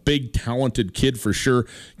a big talented kid for sure.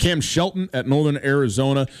 Cam Shelton at Northern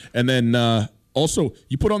Arizona, and then also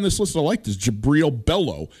you put on this list, I like this, Jabril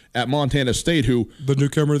Bello at Montana State, who the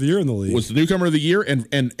newcomer of the year in the league, was the newcomer of the year,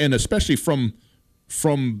 and especially from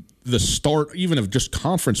the start, even of just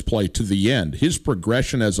conference play to the end, his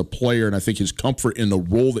progression as a player, and I think his comfort in the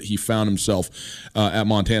role that he found himself at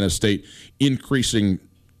Montana State increasing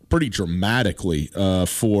pretty dramatically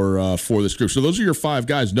for this group. So those are your 5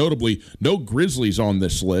 guys. Notably, no Grizzlies on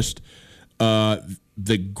this list. The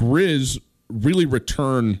Grizz really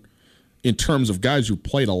return in terms of guys who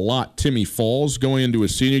played a lot. Timmy Falls going into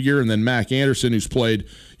his senior year, and then Mac Anderson, who's played,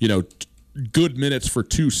 good minutes for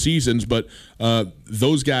 2 seasons, but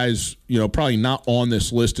those guys, probably not on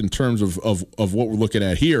this list in terms of what we're looking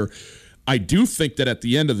at here. I do think that at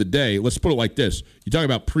the end of the day, let's put it like this. You talk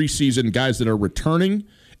about preseason guys that are returning,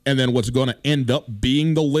 and then what's going to end up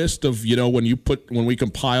being the list of, when we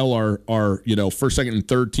compile our first, second, and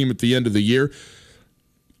third team at the end of the year,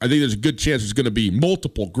 I think there's a good chance there's going to be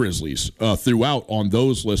multiple Grizzlies throughout on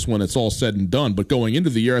those lists when it's all said and done. But going into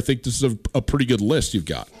the year, I think this is a pretty good list you've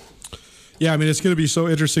got. Yeah, it's going to be so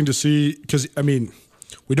interesting to see because,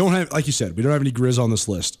 we don't have, like you said, we don't have any Grizz on this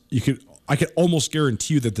list. I could almost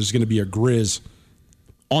guarantee you that there's going to be a Grizz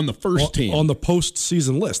on the first team. On the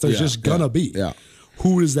postseason list. There's just going to be. Yeah.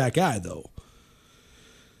 Who is that guy, though?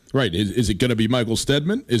 Right. Is it going to be Michael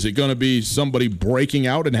Stedman? Is it going to be somebody breaking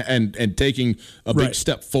out and taking a big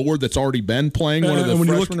step forward that's already been playing one of the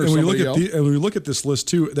freshmen or somebody else? And when we look at this list,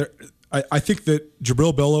 too, I think that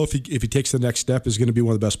Jabril Bello, if he takes the next step, is going to be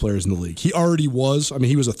one of the best players in the league. He already was.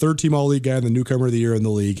 He was a third-team All-League guy and the newcomer of the year in the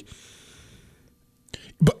league.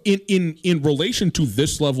 But in relation to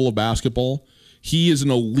this level of basketball, he is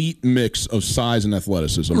an elite mix of size and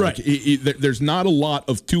athleticism. Right. There's not a lot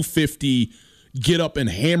of 250 get up and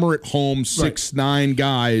hammer it home 6'9"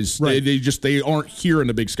 guys. Right. They aren't here in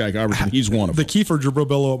the Big Sky Conference, and he's one of them. The key for Jabril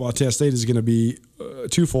Bello at Montana State is going to be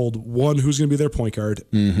twofold. One, who's going to be their point guard?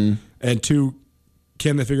 Mm-hmm. And 2,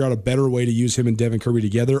 can they figure out a better way to use him and Devin Kirby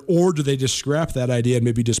together? Or do they just scrap that idea and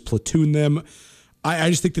maybe just platoon them? I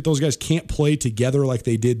just think that those guys can't play together like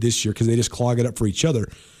they did this year because they just clog it up for each other.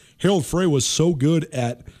 Harold Frey was so good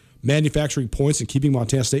at manufacturing points and keeping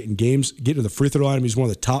Montana State in games, getting to the free throw line. He's one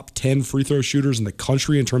of the top 10 free throw shooters in the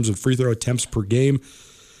country in terms of free throw attempts per game.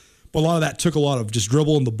 But a lot of that took a lot of just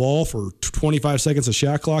dribbling the ball for 25 seconds of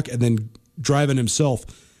shot clock and then driving himself.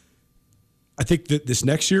 I think that this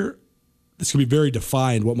next year, it's going to be very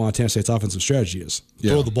defined what Montana State's offensive strategy is.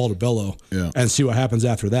 Yeah. Throw the ball to Bello and see what happens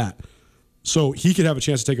after that. So he could have a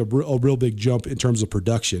chance to take a real big jump in terms of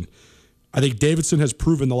production. I think Davidson has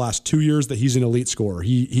proven the last 2 years that he's an elite scorer.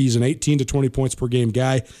 He's an 18 to 20 points per game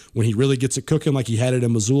guy. When he really gets it cooking like he had it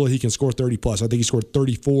in Missoula, he can score 30-plus. I think he scored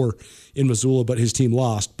 34 in Missoula, but his team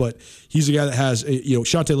lost. But he's a guy that has,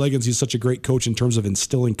 Shante Leggins, he's such a great coach in terms of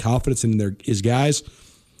instilling confidence in his guys.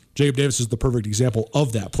 Jacob Davis is the perfect example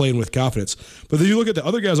of that, playing with confidence. But then you look at the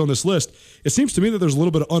other guys on this list, it seems to me that there's a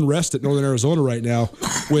little bit of unrest at Northern Arizona right now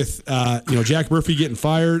with Jack Murphy getting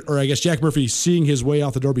fired, or I guess Jack Murphy seeing his way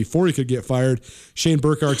out the door before he could get fired, Shane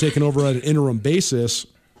Burkhardt taking over on an interim basis.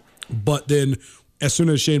 But then as soon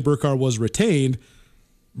as Shane Burkhardt was retained,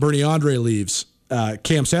 Bernie Andre leaves,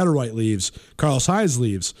 Cam Satterwhite leaves, Carlos Hines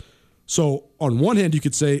leaves. So on one hand, you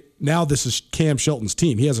could say now this is Cam Shelton's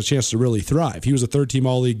team. He has a chance to really thrive. He was a third-team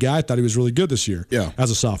All-League guy. I thought he was really good this year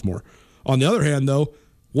as a sophomore. On the other hand, though,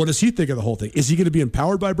 what does he think of the whole thing? Is he going to be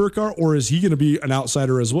empowered by Burkhardt, or is he going to be an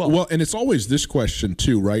outsider as well? Well, and it's always this question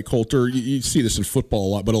too, right, Coulter? You see this in football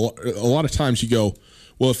a lot, but a lot of times you go,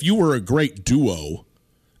 well, if you were a great duo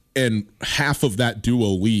and half of that duo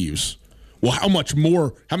leaves, well, how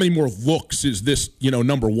many more looks is this,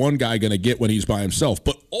 number one guy going to get when he's by himself?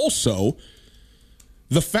 But also,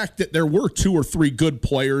 the fact that there were 2 or 3 good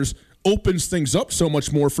players opens things up so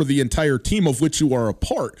much more for the entire team of which you are a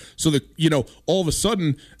part. So that, all of a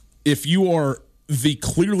sudden, if you are the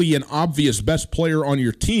clearly and obvious best player on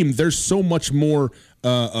your team, there's so much more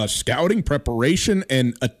scouting, preparation,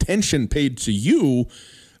 and attention paid to you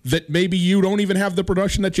that maybe you don't even have the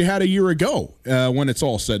production that you had a year ago when it's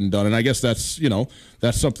all said and done. And I guess that's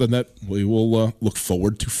something that we will look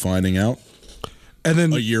forward to finding out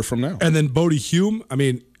a year from now. And then Bodie Hume, I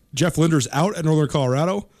mean, Jeff Linder's out at Northern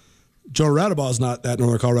Colorado. Joe Radabaugh is not at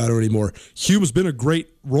Northern Colorado anymore. Hume's been a great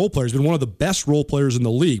role player. He's been one of the best role players in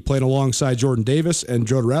the league, playing alongside Jordan Davis and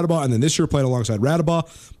Joe Radabaugh, and then this year playing alongside Radabaugh.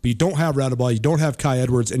 But you don't have Radabaugh, you don't have Kai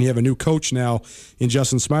Edwards, and you have a new coach now in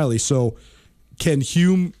Justin Smiley. So can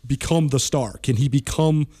Hume become the star? Can he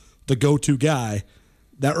become the go-to guy?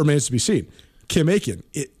 That remains to be seen. Kim Aiken,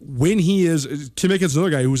 Kim Aiken's another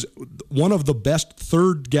guy who's one of the best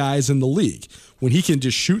third guys in the league. When he can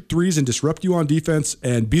just shoot threes and disrupt you on defense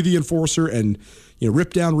and be the enforcer and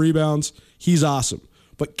rip down rebounds, he's awesome.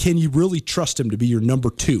 But can you really trust him to be your number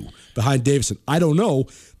 2 behind Davison? I don't know.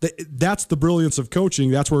 That's the brilliance of coaching.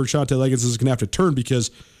 That's where Shante Leggins is going to have to turn,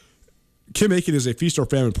 because Kim Aiken is a feast or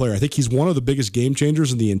famine player. I think he's one of the biggest game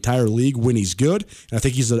changers in the entire league when he's good, and I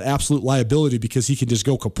think he's an absolute liability because he can just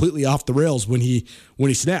go completely off the rails when he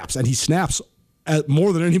snaps, and he snaps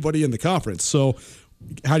more than anybody in the conference. So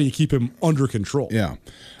how do you keep him under control? Yeah.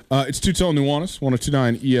 It's Tutel Nuanez,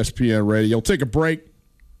 102.9 ESPN Radio. We'll take a break.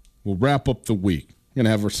 We'll wrap up the week. We're going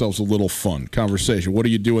to have ourselves a little fun conversation. What are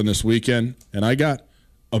you doing this weekend? And I got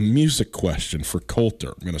a music question for Colter.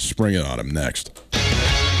 I'm going to spring it on him next.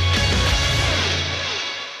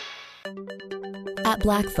 At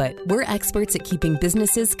Blackfoot, we're experts at keeping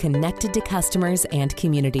businesses connected to customers and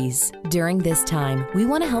communities. During this time, we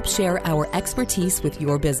want to help share our expertise with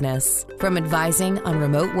your business. From advising on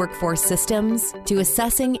remote workforce systems to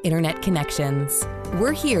assessing internet connections,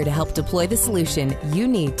 we're here to help deploy the solution you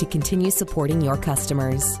need to continue supporting your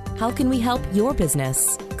customers. How can we help your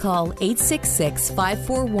business? Call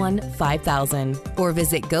 866-541-5000 or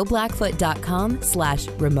visit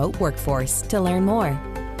goblackfoot.com/remote workforce to learn more.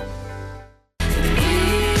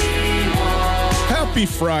 Happy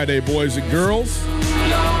Friday, boys and girls.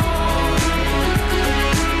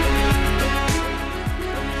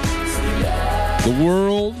 The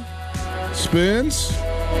world spins.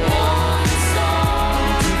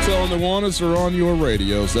 Tutel and Nuanez are on your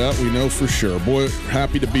radios. That we know for sure. Boy,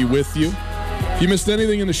 happy to be with you. If you missed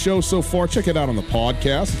anything in the show so far, check it out on the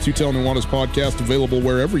podcast. The Tutel and Nuanez podcast, available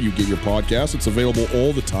wherever you get your podcast. It's available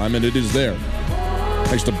all the time, and it is there.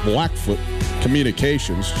 Thanks to Blackfoot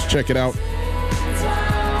Communications. Just check it out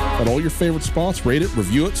at all your favorite spots. Rate it,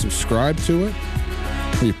 review it, subscribe to it.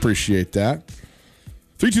 We appreciate that.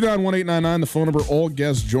 329-1899, the phone number. All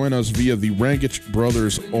guests join us via the Rangich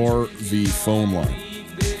Brothers RV phone line.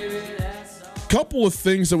 Couple of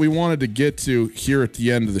things that we wanted to get to here at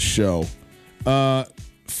the end of the show.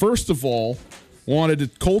 First of all,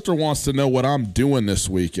 Colter wants to know what I'm doing this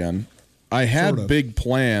weekend. I had big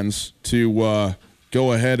plans to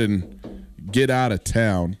go ahead and get out of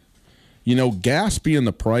town. Gas being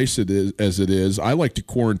the price as it is, I like to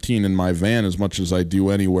quarantine in my van as much as I do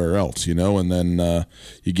anywhere else, and then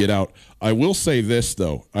you get out. I will say this,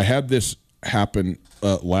 though. I had this happen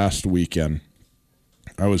last weekend.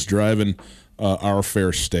 I was driving our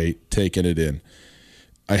fair state, taking it in.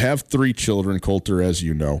 I have 3 children, Colter, as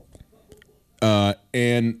you know.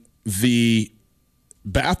 And the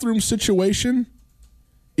bathroom situation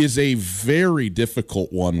is a very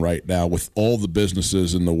difficult one right now with all the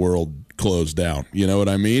businesses in the world closed down. You know what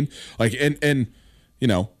I mean? And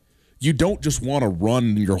you don't just want to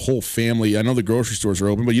run your whole family. I know the grocery stores are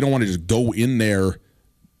open, but you don't want to just go in there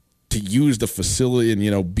to use the facility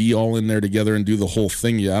and, be all in there together and do the whole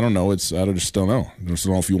thing. I don't know. I just don't know. I just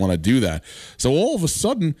don't know if you want to do that. So all of a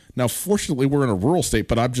sudden, now fortunately we're in a rural state,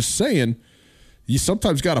 but I'm just saying you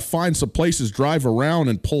sometimes got to find some places, drive around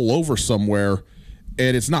and pull over somewhere.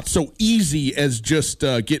 And it's not so easy as just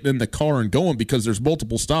getting in the car and going, because there's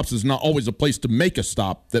multiple stops. There's not always a place to make a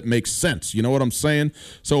stop that makes sense. You know what I'm saying?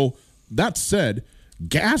 So that said,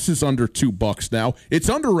 gas is under $2 now. It's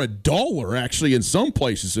under $1 actually in some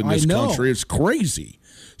places in this country. It's crazy.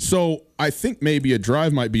 So I think maybe a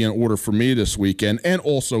drive might be in order for me this weekend, and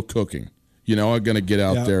also cooking. I'm going to get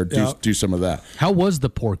out there, do some of that. How was the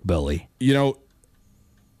pork belly?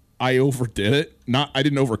 I overdid it. I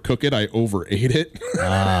didn't overcook it. I overate it.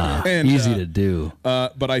 And, easy to do.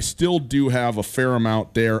 But I still do have a fair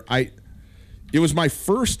amount there. It was my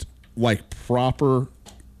first proper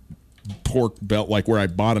pork belly, where I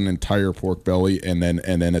bought an entire pork belly and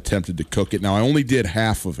then attempted to cook it. Now I only did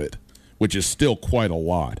half of it, which is still quite a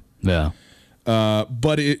lot. Yeah.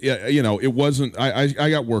 But it wasn't.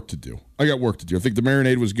 I got work to do. I think the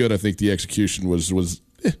marinade was good. I think the execution was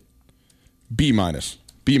B-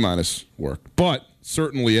 work, but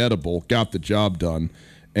certainly edible. Got the job done,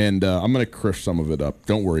 And I'm going to crush some of it up.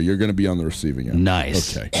 Don't worry. You're going to be on the receiving end.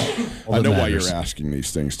 Nice. Okay. I know why you're asking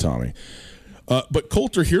these things, Tommy. But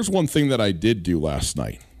Coulter, here's one thing that I did do last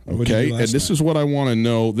night. Okay, and this is what I want to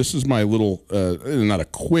know. This is my little, not a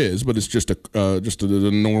quiz, but it's just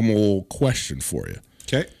a normal question for you.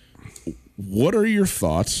 Okay. What are your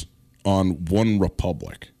thoughts on One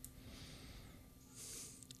Republic?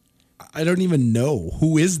 I don't even know.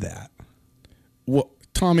 Who is that? Well,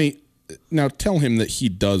 Tommy, now tell him that he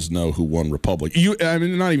does know who One Republic. I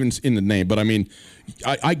mean, not even in the name, but I mean,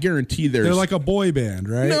 I guarantee they're like a boy band,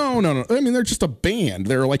 right? No. I mean, they're just a band.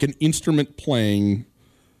 They're like an instrument playing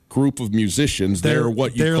group of musicians. They're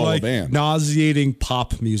what you call like a band. Nauseating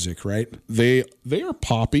pop music, right? They are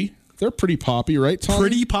poppy. They're pretty poppy, right, Tommy?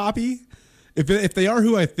 Pretty poppy. If they are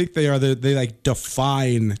who I think they are, they like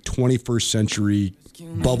define 21st century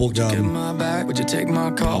bubblegum. Would you get my back? Would you take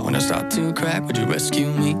my call when I start to crack? Would you rescue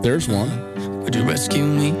me? There's one. Would you rescue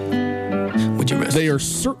me? Would you rescue? They are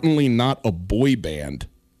certainly not a boy band.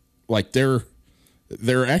 Like they're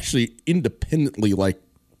actually independently, like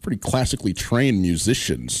pretty classically trained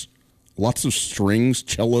musicians. Lots of strings,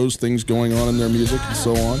 cellos, things going on in their music and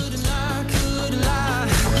so on.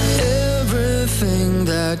 Everything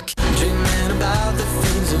that dreaming about the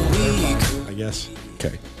things that we I guess.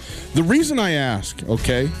 Okay. The reason I ask,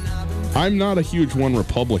 okay, I'm not a huge One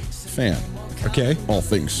Republic fan. Okay. All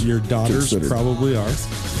things your daughters considered. Probably are.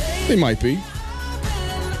 They might be.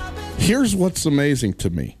 Here's what's amazing to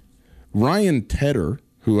me. Ryan Tedder,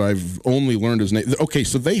 who I've only learned his name. Okay,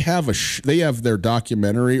 so they have their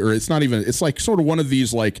documentary, or it's not even. It's like sort of one of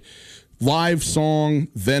these like live song,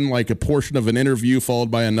 then like a portion of an interview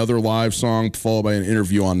followed by another live song, followed by an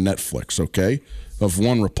interview on Netflix. Okay, of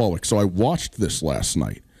One Republic. So I watched this last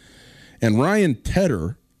night, and Ryan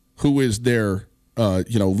Tedder, who is their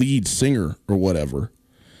lead singer or whatever.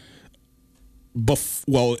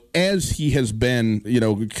 As he has been,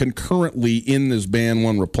 concurrently in this band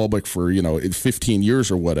One Republic for, 15 years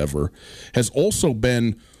or whatever, has also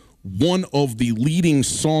been one of the leading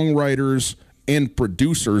songwriters and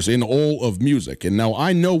producers in all of music. And now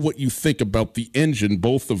I know what you think about the engine,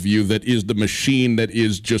 both of you, that is the machine that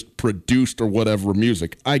is just produced or whatever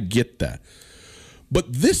music. I get that. But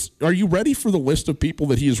are you ready for the list of people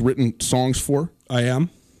that he has written songs for? I am.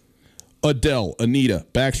 Adele, Anita,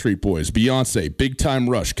 Backstreet Boys, Beyonce, Big Time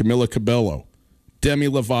Rush, Camila Cabello, Demi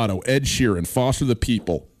Lovato, Ed Sheeran, Foster the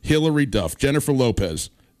People, Hilary Duff, Jennifer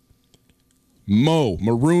Lopez, Mo,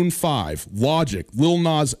 Maroon 5, Logic, Lil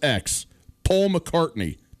Nas X, Paul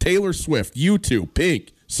McCartney, Taylor Swift, U2,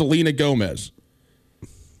 Pink, Selena Gomez.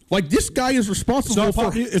 Like, this guy is responsible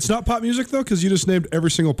for... It's not pop music, though, because you just named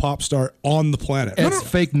every single pop star on the planet. It's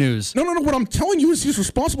fake news. No. What I'm telling you is he's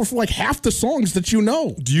responsible for, like, half the songs that you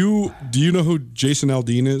know. Do you know who Jason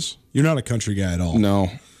Aldean is? You're not a country guy at all.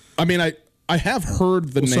 No. I mean, I have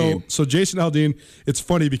heard the name. So Jason Aldean, it's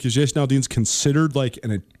funny because Jason Aldean's considered, like,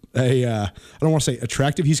 I don't want to say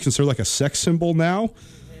attractive. He's considered, like, a sex symbol now.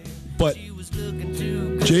 But...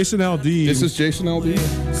 Jason Aldean. This is Jason Aldean?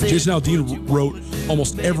 Jason Aldean wrote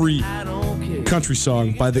almost every country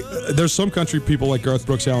song by there's some country people like Garth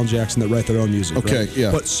Brooks, Alan Jackson that write their own music. Okay, right?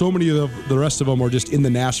 yeah. But so many of the rest of them are just in the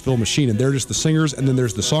Nashville machine, and they're just the singers, and then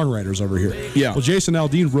there's the songwriters over here. Yeah. Well, Jason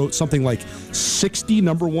Aldean wrote something like 60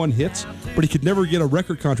 number one hits, but he could never get a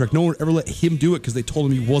record contract. No one ever let him do it because they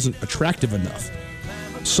told him he wasn't attractive enough.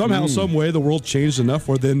 Somehow, some way, the world changed enough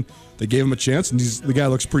where then they gave him a chance, and the guy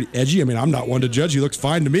looks pretty edgy. I mean, I'm not one to judge. He looks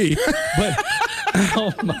fine to me. But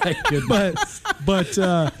oh, my goodness.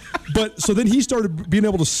 But so then he started being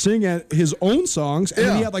able to sing at his own songs, and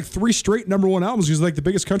then he had like 3 straight number one albums. He was like the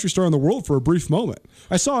biggest country star in the world for a brief moment.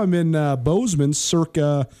 I saw him in Bozeman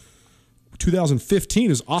circa 2015. It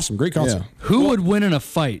was awesome. Great concert. Yeah. Who would win in a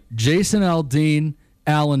fight? Jason Aldean,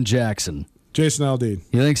 Alan Jackson. Jason Aldean.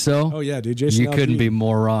 You think so? Oh, yeah, dude. Jason You Aldean. couldn't be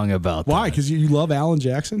more wrong about that. Why? Because you love Alan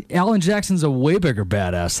Jackson? Alan Jackson's a way bigger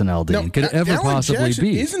badass than Aldean could ever Alan possibly Jackson,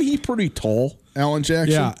 be. Isn't he pretty tall, Alan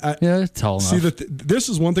Jackson? Yeah. Tall enough. See, this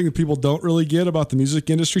is one thing that people don't really get about the music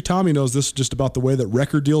industry. Tommy knows this just about the way that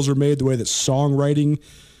record deals are made, the way that songwriting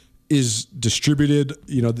is distributed,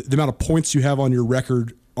 the amount of points you have on your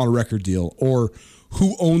record on a record deal, or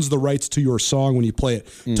who owns the rights to your song when you play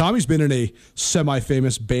it. Tommy's been in a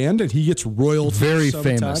semi-famous band, and he gets royalties. Very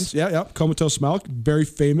famous. Times. Yeah, Comatose Milk, very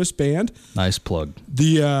famous band. Nice plug.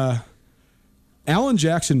 The Alan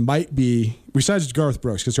Jackson might be, besides Garth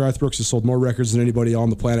Brooks, because Garth Brooks has sold more records than anybody on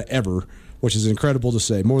the planet ever, which is incredible to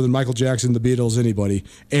say. More than Michael Jackson, the Beatles, anybody.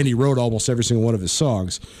 And he wrote almost every single one of his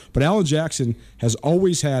songs. But Alan Jackson has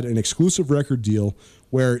always had an exclusive record deal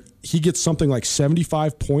where he gets something like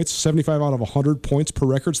 75 points, 75 out of 100 points per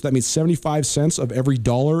record. So that means 75 cents of every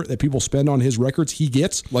dollar that people spend on his records, he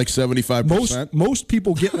gets. Like 75%? Most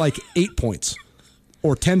people get like 8 points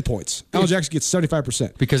or 10 points. Alan Jackson gets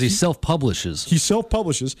 75%. Because he self-publishes. He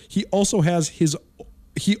self-publishes. He also has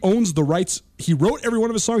he owns the rights. He wrote every one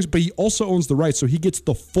of his songs, but he also owns the rights, so he gets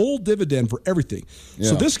the full dividend for everything. Yeah.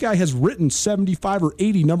 So this guy has written 75 or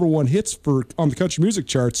 80 number one hits on the country music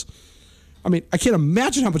charts. I mean, I can't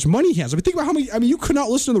imagine how much money he has. I mean, think about how many. I mean, you could not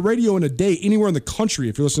listen to the radio in a day anywhere in the country.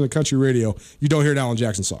 If you're listening to country radio, you don't hear an Alan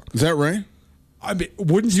Jackson song. Is that right? I mean,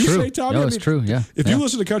 wouldn't you say, Tommy? No, it's true, yeah. If you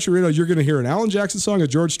listen to country radio, you're going to hear an Alan Jackson song, a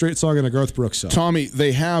George Strait song, and a Garth Brooks song. Tommy,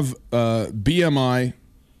 they have BMI,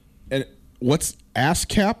 and what's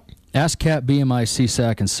ASCAP? ASCAP, BMI,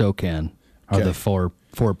 CSAC, and SOCAN are the four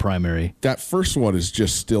primary. That first one is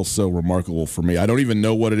just still so remarkable for me. I don't even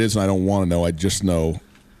know what it is, and I don't want to know. I just know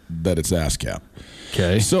that it's ASCAP.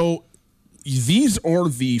 Okay. So these are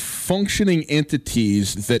the functioning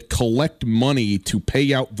entities that collect money to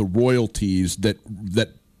pay out the royalties that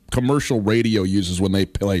commercial radio uses when they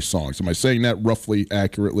play songs. Am I saying that roughly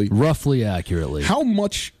accurately? Roughly accurately. How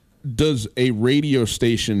much does a radio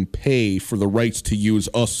station pay for the rights to use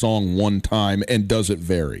a song one time, and does it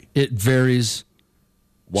vary? It varies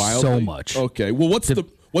wildly? So much. Okay. Well, what's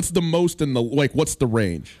the most in the what's the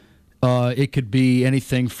range? It could be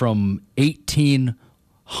anything from 18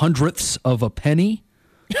 hundredths of a penny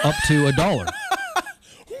up to $1.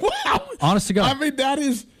 Wow. Honest to God. I mean,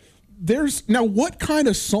 now what kind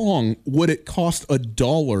of song would it cost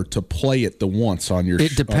 $1 to play it once on your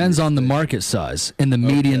It depends on the market size and the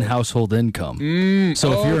median household income.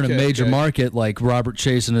 So if you're in a major market like Robert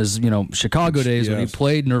Chase in his, Chicago days when he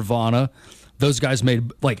played Nirvana, those guys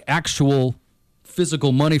made like actual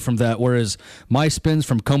physical money from that, whereas my spins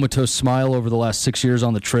from Comatose Smile over the last 6 years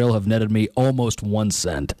on the trail have netted me almost 1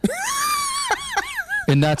 cent.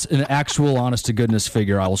 And that's an actual honest-to-goodness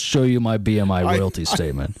figure. I will show you my BMI royalty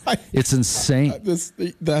statement. It's insane.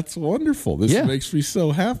 That's wonderful. This makes me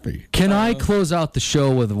so happy. Can I close out the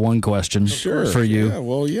show with one question for you? Yeah,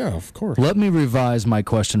 well, yeah, of course. Let me revise my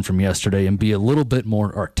question from yesterday and be a little bit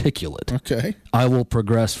more articulate. Okay. I will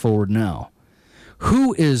progress forward now.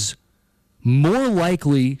 Who is more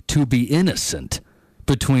likely to be innocent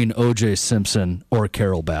between O.J. Simpson or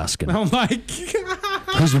Carole Baskin? Oh, my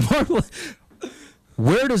God.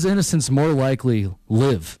 Where does innocence more likely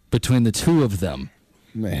live between the two of them?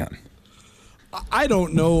 Man. I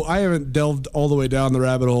don't know. I haven't delved all the way down the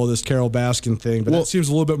rabbit hole of this Carole Baskin thing, but that seems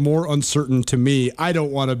a little bit more uncertain to me. I don't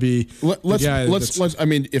want to be. Let's. I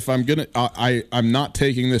mean, if I'm gonna, I'm not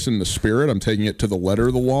taking this in the spirit. I'm taking it to the letter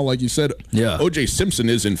of the law, like you said. Yeah. O.J. Simpson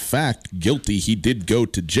is in fact guilty. He did go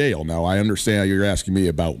to jail. Now I understand you're asking me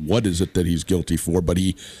about what is it that he's guilty for, but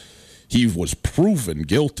he was proven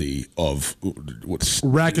guilty of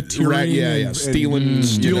racketeering,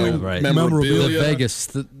 stealing memorabilia. The Vegas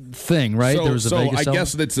thing, right? So, there was a Vegas I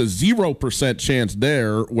guess it's a 0% chance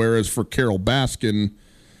there, whereas for Carole Baskin,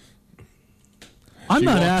 I'm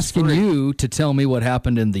not asking you to tell me what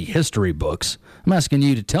happened in the history books. I'm asking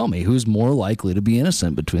you to tell me who's more likely to be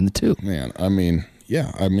innocent between the two. Man, I mean,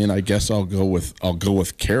 yeah, I guess I'll go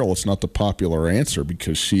with Carole. It's not the popular answer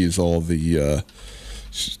because she's all the.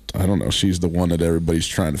 I don't know. She's the one that everybody's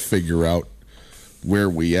trying to figure out where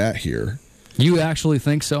we at here. You actually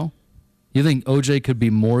think so? You think OJ could be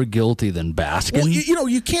more guilty than Baskin? Well,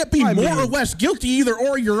 you can't be more or less guilty either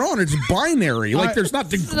or, Your Honor. It's binary. There's not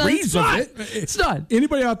degrees of it. It's not.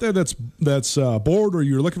 Anybody out there that's bored or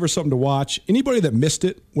you're looking for something to watch, anybody that missed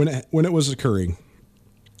it when it was occurring,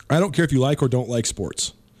 I don't care if you like or don't like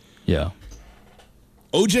sports. Yeah.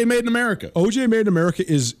 O.J. Made in America. O.J. Made in America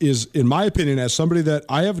is, in my opinion, as somebody that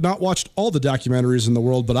I have not watched all the documentaries in the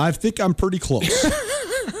world, but I think I'm pretty close.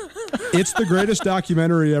 It's the greatest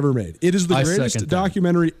documentary ever made. It is the greatest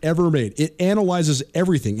documentary ever made. It analyzes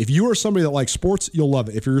everything. If you are somebody that likes sports, you'll love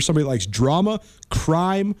it. If you're somebody that likes drama,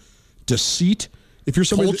 crime, deceit, if you're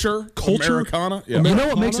somebody culture, Americana. Yeah. You know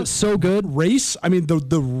what makes it so good? Race. I mean,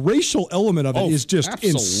 the racial element of it is just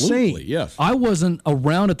insane. Yes. I wasn't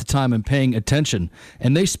around at the time and paying attention,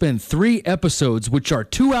 and they spend 3 episodes, which are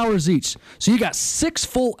 2 hours each. So you got 6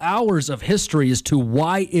 full hours of history as to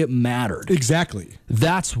why it mattered. Exactly.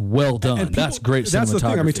 That's well done. That's great cinematography. That's the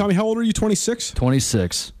thing. I mean, Tommy, how old are you? 26?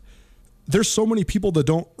 26. There's so many people that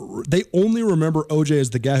they only remember OJ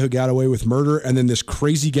as the guy who got away with murder and then this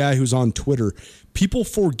crazy guy who's on Twitter. People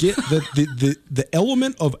forget that the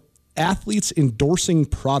element of athletes endorsing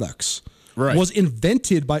products was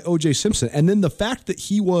invented by O.J. Simpson. And then the fact that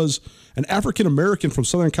he was an African-American from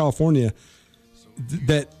Southern California,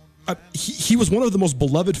 that he was one of the most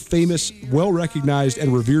beloved, famous, well-recognized,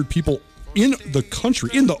 and revered people in the country,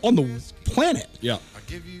 on the planet. Yeah.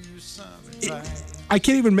 I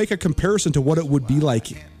can't even make a comparison to what it would be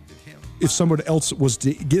like if someone else was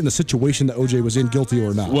to get in the situation that OJ was in, guilty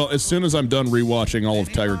or not. Well, as soon as I'm done rewatching all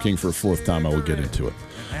of Tiger King for a fourth time, I will get into it.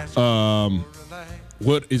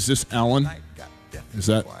 What is this, Alan? Is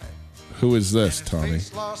that who is this, Tommy?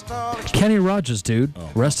 Kenny Rogers, dude.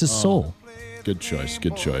 Rest his soul. Good choice.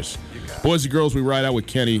 Good choice. Boys and girls, we ride out with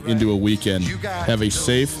Kenny into a weekend. Have a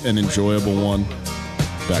safe and enjoyable one.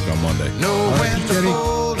 Back on Monday. Know when to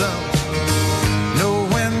hold up, know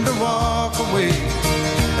when to walk away,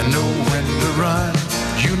 and know when to run.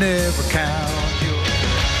 You never count.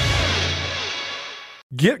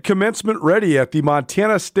 Get commencement ready at the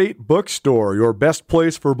Montana State Bookstore, your best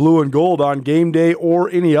place for blue and gold on game day or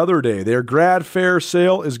any other day. Their grad fair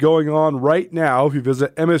sale is going on right now if you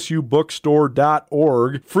visit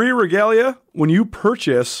msubookstore.org. Free regalia when you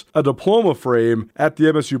purchase a diploma frame at the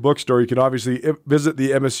MSU Bookstore. You can obviously visit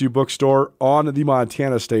the MSU Bookstore on the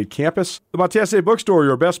Montana State campus. The Montana State Bookstore,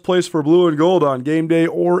 your best place for blue and gold on game day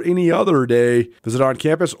or any other day. Visit on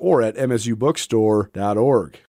campus or at msubookstore.org.